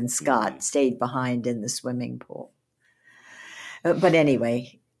 You and Scott stayed behind in the swimming pool. But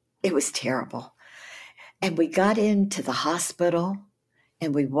anyway, it was terrible. And we got into the hospital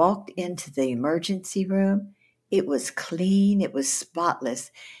and we walked into the emergency room. It was clean. It was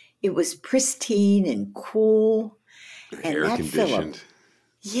spotless. It was pristine and cool. And air conditioned.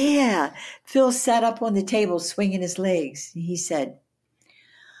 Phil sat up on the table swinging his legs. He said,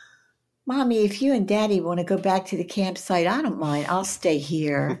 Mommy, if you and Daddy want to go back to the campsite, I don't mind. I'll stay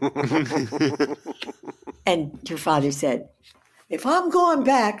here. And your father said, if I'm going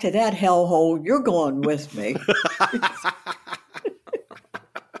back to that hellhole, you're going with me.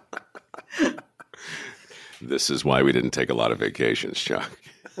 This is why we didn't take a lot of vacations, Chuck.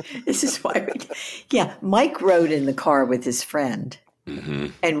 This is why Mike rode in the car with his friend. Mm-hmm.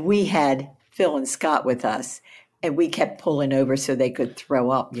 And we had Phil and Scott with us. And we kept pulling over so they could throw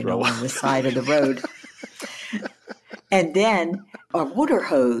up, on the side of the road. And then a water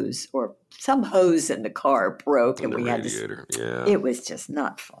hose or some hose in the car broke. And we had to. Yeah. It was just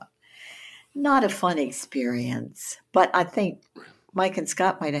not fun. Not a fun experience. But I think Mike and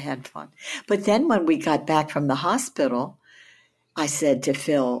Scott might have had fun. But then when we got back from the hospital, I said to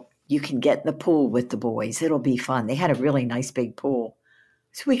Phil, you can get in the pool with the boys. It'll be fun. They had a really nice big pool.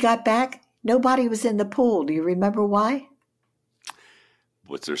 So we got back. Nobody was in the pool. Do you remember why?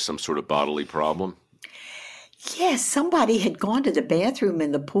 Was there some sort of bodily problem? Yes, somebody had gone to the bathroom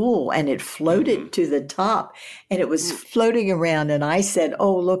in the pool and it floated to the top and it was floating around. And I said,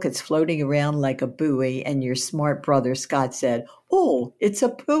 oh, look, it's floating around like a buoy. And your smart brother, Scott, said, oh, it's a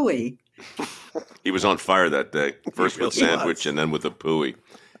buoy. He was on fire that day, first with sandwich and then with a buoy.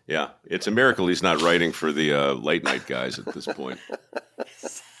 Yeah, it's a miracle he's not writing for the late night guys at this point.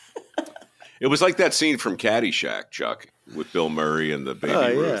 It was like that scene from Caddyshack, Chuck, with Bill Murray and the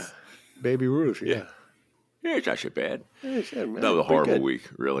baby Ruth. Yeah. Baby Ruth, yeah. Yeah, it's not so bad. Yeah, sure, man. That was a horrible week,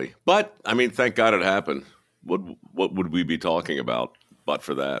 really. But, I mean, thank God it happened. What would we be talking about but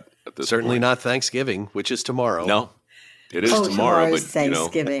for that at this Certainly point? Not Thanksgiving, which is tomorrow. No, it is tomorrow. Tomorrow's but,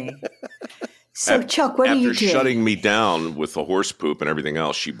 Thanksgiving. So, Chuck, what are you doing? After shutting me down with the horse poop and everything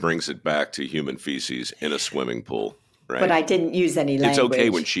else, she brings it back to human feces in a swimming pool. Right? But I didn't use any language. It's okay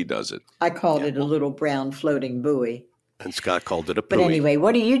when she does it. I called it a little brown floating buoy. And Scott called it a But buoy. anyway,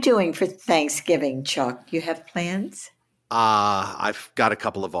 what are you doing for Thanksgiving, Chuck? You have plans? I've got a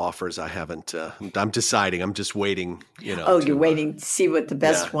couple of offers. I haven't. I'm deciding. I'm just waiting. You're waiting to see what the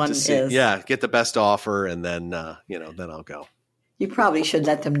best one is. Yeah, get the best offer, and then then I'll go. You probably should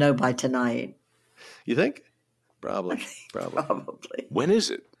let them know by tonight. You think? Probably. When is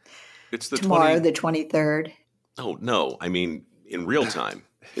it? It's tomorrow, the 23rd. Oh no! I mean, in real time.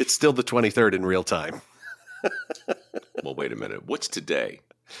 It's still the 23rd in real time. Well, wait a minute. What's today?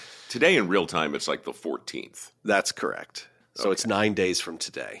 Today in real time, it's like the 14th. That's correct. So It's 9 days from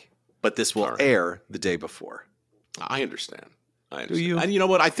today. But this will air the day before. I understand. Do you? And you know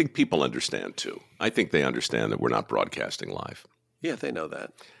what? I think people understand, too. I think they understand that we're not broadcasting live. Yeah, they know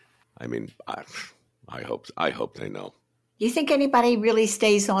that. I mean, I hope they know. You think anybody really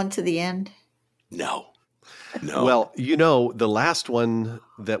stays on to the end? No. Well, the last one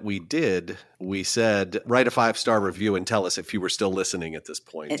that we did, we said, write a 5-star review and tell us if you were still listening at this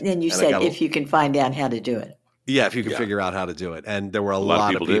point. And then you said if you can find out how to do it. Yeah, if you can figure out how to do it. And there were a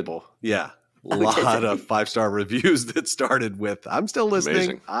lot of people. Yeah. A lot of 5-star reviews that started with, I'm still listening.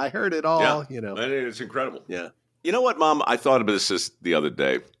 Amazing. I heard it all. Yeah. It's incredible. Yeah. You know what, Mom? I thought about this the other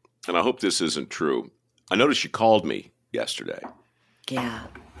day, and I hope this isn't true. I noticed you called me yesterday. Yeah.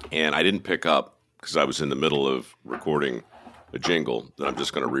 And I didn't pick up because I was in the middle of recording a jingle that I'm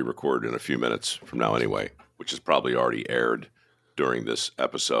just going to re-record in a few minutes from now anyway, which is probably already aired during this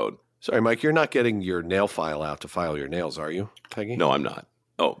episode. Sorry, Mike, you're not getting your nail file out to file your nails, are you, Peggy? No, I'm not.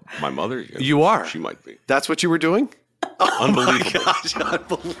 Oh, my mother? You are? She might be. That's what you were doing? Unbelievable.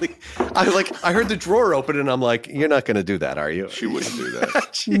 I heard the drawer open and I'm like, you're not going to do that, are you? She wouldn't do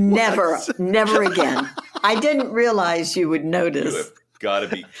that. Never again. I didn't realize you would notice. You have got to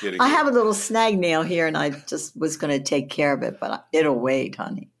be kidding I me. have a little snag nail here, and I just was going to take care of it, but it'll wait,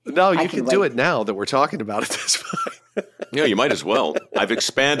 honey. No, you can do it now that we're talking about it this point. Yeah, you might as well. I've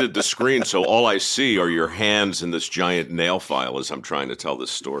expanded the screen, so all I see are your hands in this giant nail file as I'm trying to tell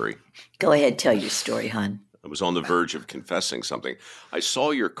this story. Go ahead, tell your story, hon. I was on the verge of confessing something. I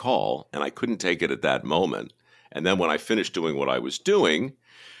saw your call, and I couldn't take it at that moment. And then when I finished doing what I was doing,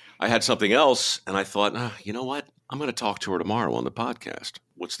 I had something else, and I thought, you know what? I'm going to talk to her tomorrow on the podcast.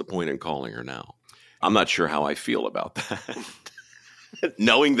 What's the point in calling her now? I'm not sure how I feel about that.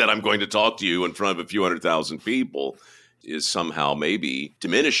 Knowing that I'm going to talk to you in front of a few 100,000 people is somehow maybe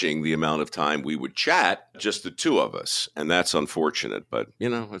diminishing the amount of time we would chat, just the two of us. And that's unfortunate. But, you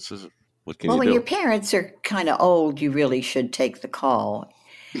know, what can you do? Well, when your parents are kind of old, you really should take the call.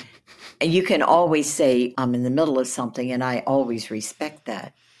 And you can always say, I'm in the middle of something, and I always respect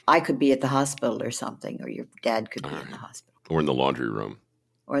that. I could be at the hospital or something, or your dad could be in the hospital. Or in the laundry room.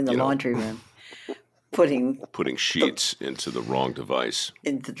 Or in the laundry room. Putting sheets into the wrong device.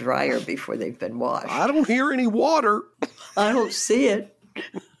 In the dryer before they've been washed. I don't hear any water. I don't see it.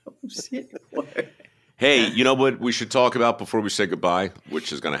 Hey, you know what we should talk about before we say goodbye,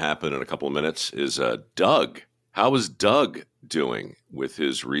 which is going to happen in a couple of minutes, is Doug. How is Doug doing with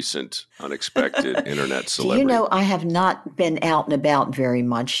his recent unexpected internet celebrity? Do you know, I have not been out and about very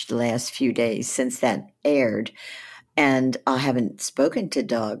much the last few days since that aired, and I haven't spoken to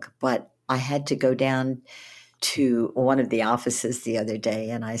Doug, but I had to go down to one of the offices the other day,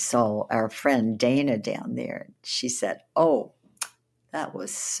 and I saw our friend Dana down there. She said, "Oh, that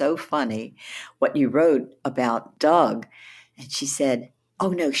was so funny what you wrote about Doug." And she said, "Oh,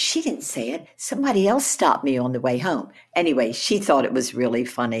 no, she didn't say it. Somebody else stopped me on the way home." Anyway, she thought it was really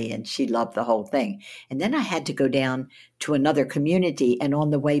funny, and she loved the whole thing. And then I had to go down to another community, and on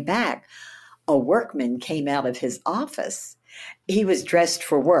the way back, a workman came out of his office. He was dressed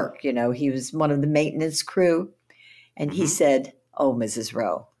for work. You know, he was one of the maintenance crew. And he said, "Oh, Mrs.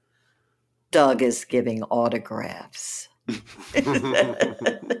 Rowe, Doug is giving autographs."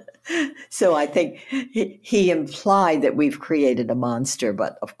 So I think he implied that we've created a monster,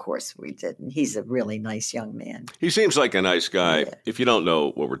 but of course we didn't. He's a really nice young man. He seems like a nice guy. Yeah. If you don't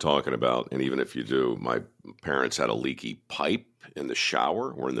know what we're talking about, and even if you do, my parents had a leaky pipe in the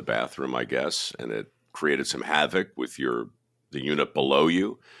shower or in the bathroom, I guess, and it created some havoc with the unit below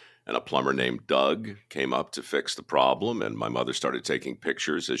you. And a plumber named Doug came up to fix the problem, and my mother started taking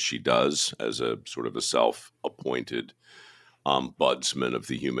pictures, as she does, as a sort of a self-appointed ombudsman of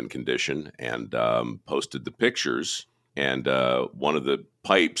the human condition, and posted the pictures. And one of the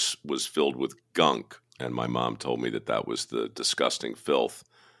pipes was filled with gunk, and my mom told me that was the disgusting filth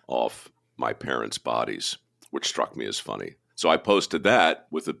off my parents' bodies, which struck me as funny. So I posted that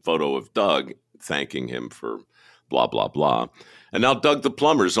with a photo of Doug thanking him for blah, blah, blah. And now Doug the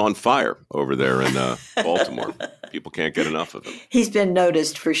plumber's on fire over there in Baltimore. People can't get enough of him. He's been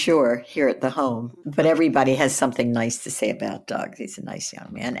noticed for sure here at the home, but everybody has something nice to say about Doug. He's a nice young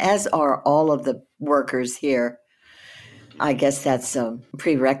man, as are all of the workers here. I guess that's a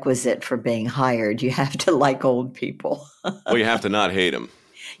prerequisite for being hired. You have to like old people. Well, you have to not hate them.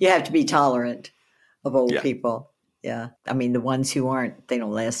 You have to be tolerant of old people. Yeah. I mean, the ones who aren't, they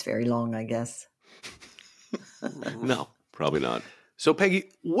don't last very long, I guess. No, probably not. So,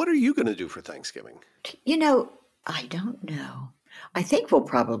 Peggy, what are you going to do for Thanksgiving? You know, I don't know. I think we'll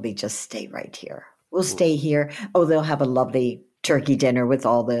probably just stay right here. We'll stay here. Oh, they'll have a lovely turkey dinner with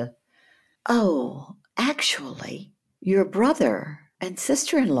all the... Oh, actually, your brother and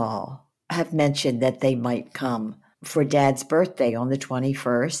sister-in-law have mentioned that they might come for Dad's birthday on the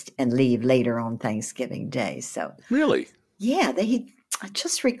 21st and leave later on Thanksgiving Day. So, really? Yeah, I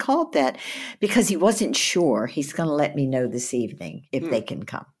just recalled that because he wasn't sure. He's going to let me know this evening if they can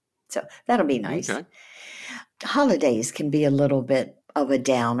come. So that'll be nice. Okay. Holidays can be a little bit of a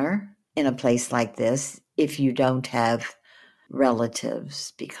downer in a place like this if you don't have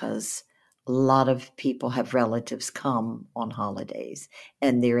relatives, because a lot of people have relatives come on holidays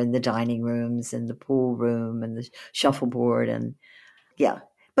and they're in the dining rooms and the pool room and the shuffleboard and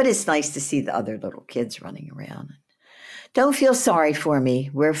but it's nice to see the other little kids running around. Don't feel sorry for me.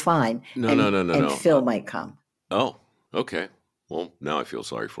 We're fine. No. And Phil might come. Oh, okay. Well, now I feel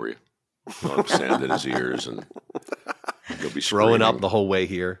sorry for you. I'll have sand in his ears and you'll be throwing up the whole way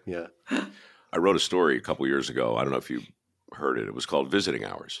here. Yeah. I wrote a story a couple years ago. I don't know if you heard it. It was called Visiting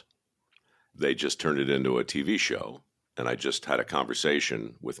Hours. They just turned it into a TV show. And I just had a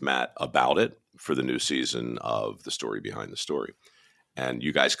conversation with Matt about it for the new season of The Story Behind the Story. And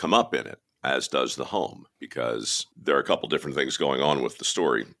you guys come up in it, as does the home, because there are a couple different things going on with the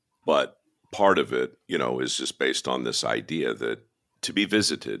story. But part of it, is just based on this idea that to be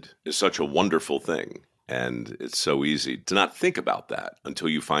visited is such a wonderful thing. And it's so easy to not think about that until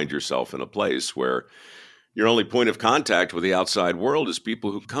you find yourself in a place where your only point of contact with the outside world is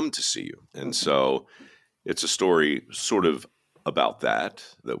people who come to see you. And so it's a story sort of about that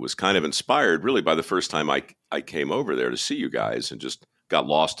was kind of inspired really by the first time I came over there to see you guys and just got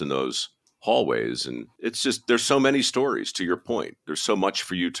lost in those hallways. And it's just, there's so many stories, to your point. There's so much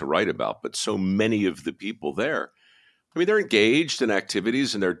for you to write about, but so many of the people there, I mean, they're engaged in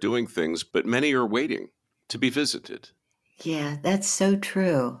activities and they're doing things, but many are waiting to be visited. Yeah, that's so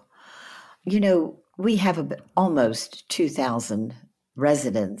true. We have almost 2,000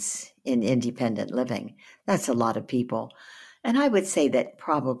 residents in independent living. That's a lot of people. And I would say that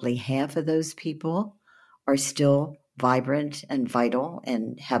probably half of those people are still vibrant and vital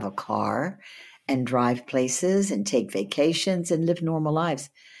and have a car and drive places and take vacations and live normal lives.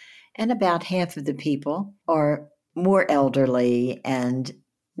 And about half of the people are more elderly and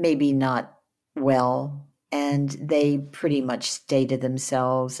maybe not well, and they pretty much stay to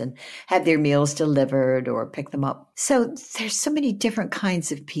themselves and have their meals delivered or pick them up. So there's so many different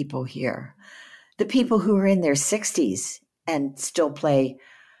kinds of people here. The people who are in their 60s and still play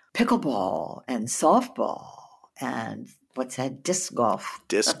pickleball and softball and what's that, disc golf.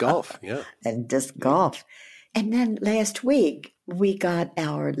 Disc golf, yeah. And disc golf. And then last week, we got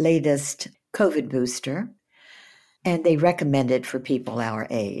our latest COVID booster, and they recommend it for people our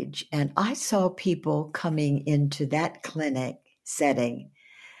age. And I saw people coming into that clinic setting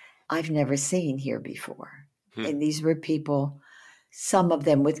I've never seen here before. And these were people, some of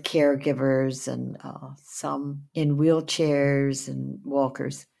them with caregivers and some in wheelchairs and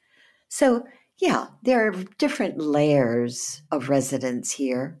walkers. So, yeah, there are different layers of residents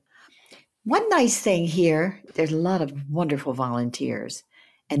here. One nice thing here, there's a lot of wonderful volunteers,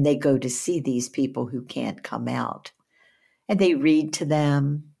 and they go to see these people who can't come out. And they read to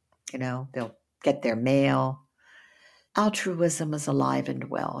them, they'll get their mail. Altruism is alive and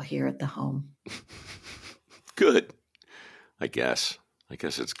well here at the home. Good. I guess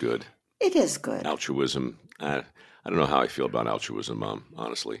it's good. It is good. Altruism. I don't know how I feel about altruism, Mom,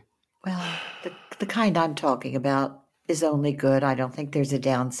 honestly. Well, the kind I'm talking about is only good. I don't think there's a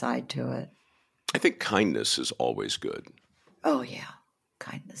downside to it. I think kindness is always good. Oh, yeah.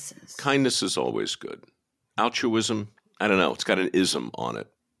 Kindness is always good. Altruism, I don't know. It's got an ism on it.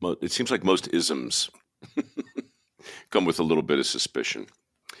 It seems like most isms come with a little bit of suspicion.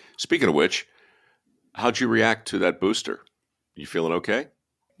 Speaking of which, how'd you react to that booster? You feeling okay?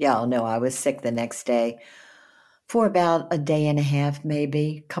 Yeah, no, I was sick the next day for about a day and a half,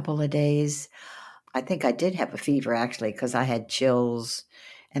 maybe, a couple of days. I think I did have a fever, actually, because I had chills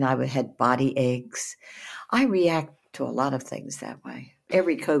and I had body aches. I react to a lot of things that way.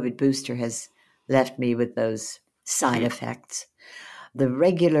 Every COVID booster has left me with those side effects. The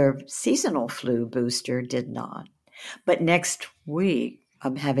regular seasonal flu booster did not. But next week,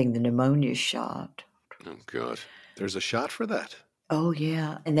 I'm having the pneumonia shot. Oh, God. There's a shot for that. Oh,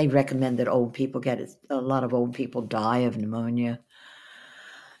 yeah. And they recommend that old people get it. A lot of old people die of pneumonia.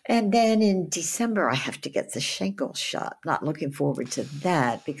 And then in December, I have to get the shingles shot. Not looking forward to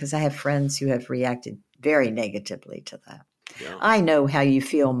that because I have friends who have reacted very negatively to that. Yeah. I know how you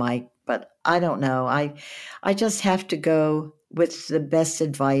feel, Mike, but I don't know. I just have to go with the best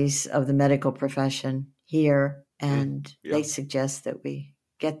advice of the medical profession here, and they suggest that we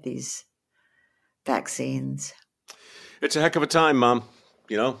get these vaccines. It's a heck of a time, Mom.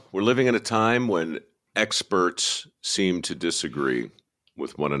 We're living in a time when experts seem to disagree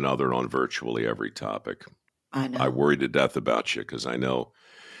with one another on virtually every topic. I know. I worry to death about you because I know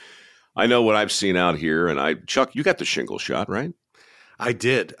what I've seen out here. And Chuck, you got the shingle shot, right? I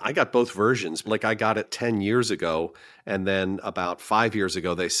did. I got both versions. Like I got it 10 years ago. And then about 5 years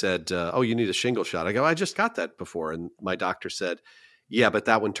ago, they said, you need a shingle shot. I go, I just got that before. And my doctor said, yeah, but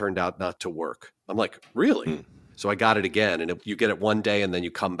that one turned out not to work. I'm like, really? So I got it again, and you get it one day, and then you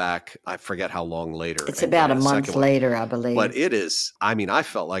come back. I forget how long later. It's about a month later, I believe. But it is. I mean, I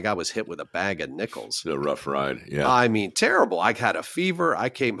felt like I was hit with a bag of nickels. A rough ride. Yeah. I mean, terrible. I had a fever. I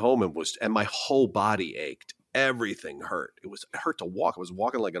came home and my whole body ached. Everything hurt. It hurt to walk. I was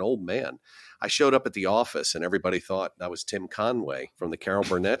walking like an old man. I showed up at the office, and everybody thought that was Tim Conway from the Carol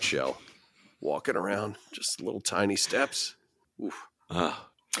Burnett show, walking around, just little tiny steps. Oof.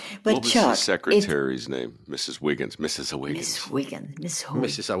 But what was Chuck, the secretary's name? Mrs. Wiggins. Miss Wiggins.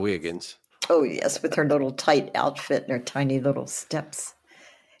 Mrs. Wiggins. Oh, yes, with her little tight outfit and her tiny little steps.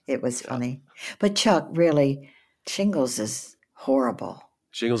 It was funny. But Chuck, really, shingles is horrible.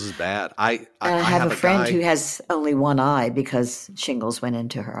 Shingles is bad. I have a friend guy, who has only one eye because shingles went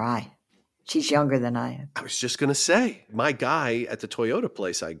into her eye. She's younger than I am. I was just going to say, my guy at the Toyota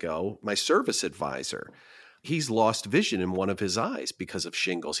place I go, my service advisor, he's lost vision in one of his eyes because of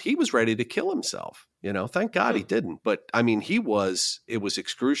shingles. He was ready to kill himself. Thank God he didn't. But I mean, it was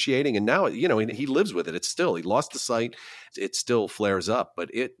excruciating. And now, he lives with it. He lost the sight. It still flares up, but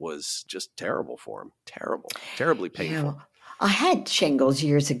it was just terrible for him. Terrible, terribly painful. Yeah. I had shingles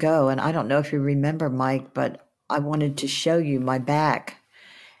years ago, and I don't know if you remember, Mike, but I wanted to show you my back.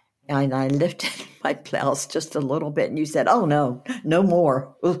 And I lifted my blouse just a little bit, and you said, "Oh, no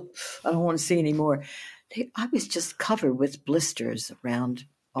more. Ugh, I don't want to see any more." I was just covered with blisters around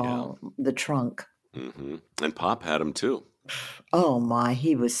the trunk. Mm-hmm. And Pop had them too. Oh, my,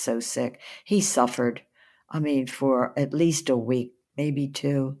 he was so sick. He suffered, for at least a week. Maybe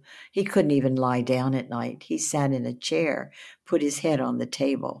 2. He couldn't even lie down at night. He sat in a chair, put his head on the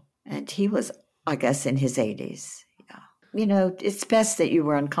table, and he was, I guess, in his 80s. Yeah. It's best that you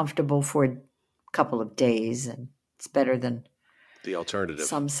were uncomfortable for a couple of days, and it's better than the alternative.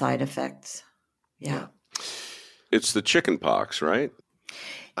 Some side effects. Yeah. It's the chicken pox, right?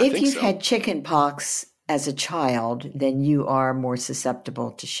 If you've had chicken pox as a child, then you are more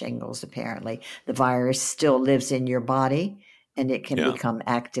susceptible to shingles, apparently. The virus still lives in your body, and it can become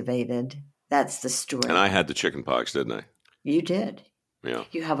activated. That's the story. And I had the chicken pox, didn't I? You did. Yeah.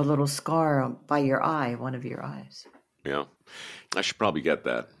 You have a little scar by your eye, one of your eyes. Yeah. I should probably get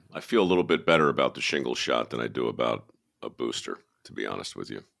that. I feel a little bit better about the shingle shot than I do about a booster, to be honest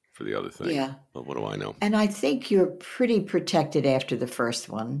with you, for the other thing. Yeah. But what do I know? And I think you're pretty protected after the first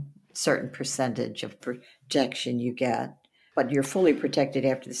one, certain percentage of protection you get. But you're fully protected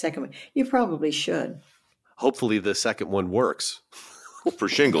after the second one. You probably should. Hopefully the second one works. For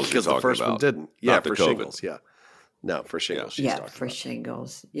shingles, because the first one didn't. Yeah, not for shingles. Yeah. No, for shingles. Yeah, for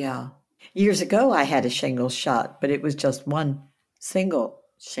shingles. Yeah. Years ago, I had a shingles shot, but it was just one single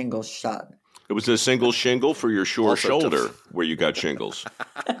shingles shot. It was a single shingle for your sure shoulder where you got shingles.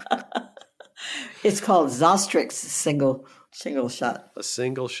 It's called Zostrix single shingle shot. A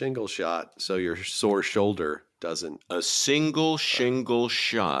single shingle shot, so your sore shoulder doesn't. A single shingle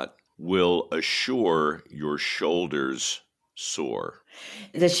shot will assure your shoulders sore.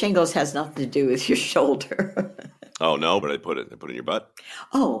 The shingles has nothing to do with your shoulder. Oh, no, but they put it in your butt?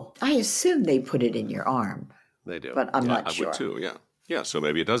 Oh, I assume they put it in your arm. They do. But I'm not sure. I would too, yeah. Yeah, so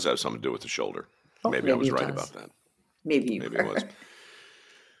maybe it does have something to do with the shoulder. Maybe I was right about that. Maybe you were. It was.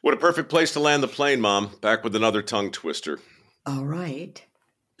 What a perfect place to land the plane, Mom. Back with another tongue twister. All right.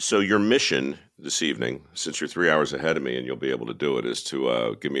 So your mission this evening, since you're 3 hours ahead of me and you'll be able to do it, is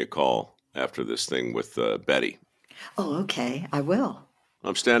to give me a call after this thing with Betty. Oh, okay. I will.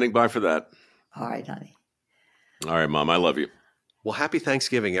 I'm standing by for that. All right, honey. All right, Mom. I love you. Well, happy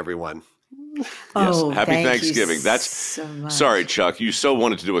Thanksgiving, everyone. Oh, yes, happy Thanksgiving. That's so much. Sorry, Chuck. You so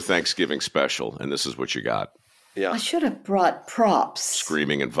wanted to do a Thanksgiving special, and this is what you got. Yeah. I should have brought props.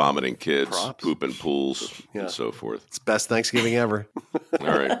 Screaming and vomiting kids, pooping pools, and so forth. It's best Thanksgiving ever. All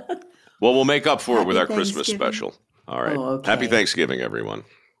right. Well, we'll make up for it with our Christmas special. All right. Oh, okay. Happy Thanksgiving, everyone.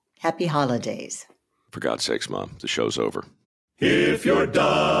 Happy holidays. For God's sakes, Mom, the show's over. If you're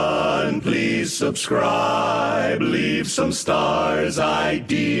done, please subscribe. Leave some stars,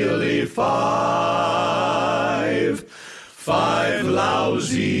 ideally 5. 5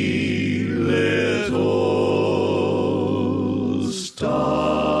 lousy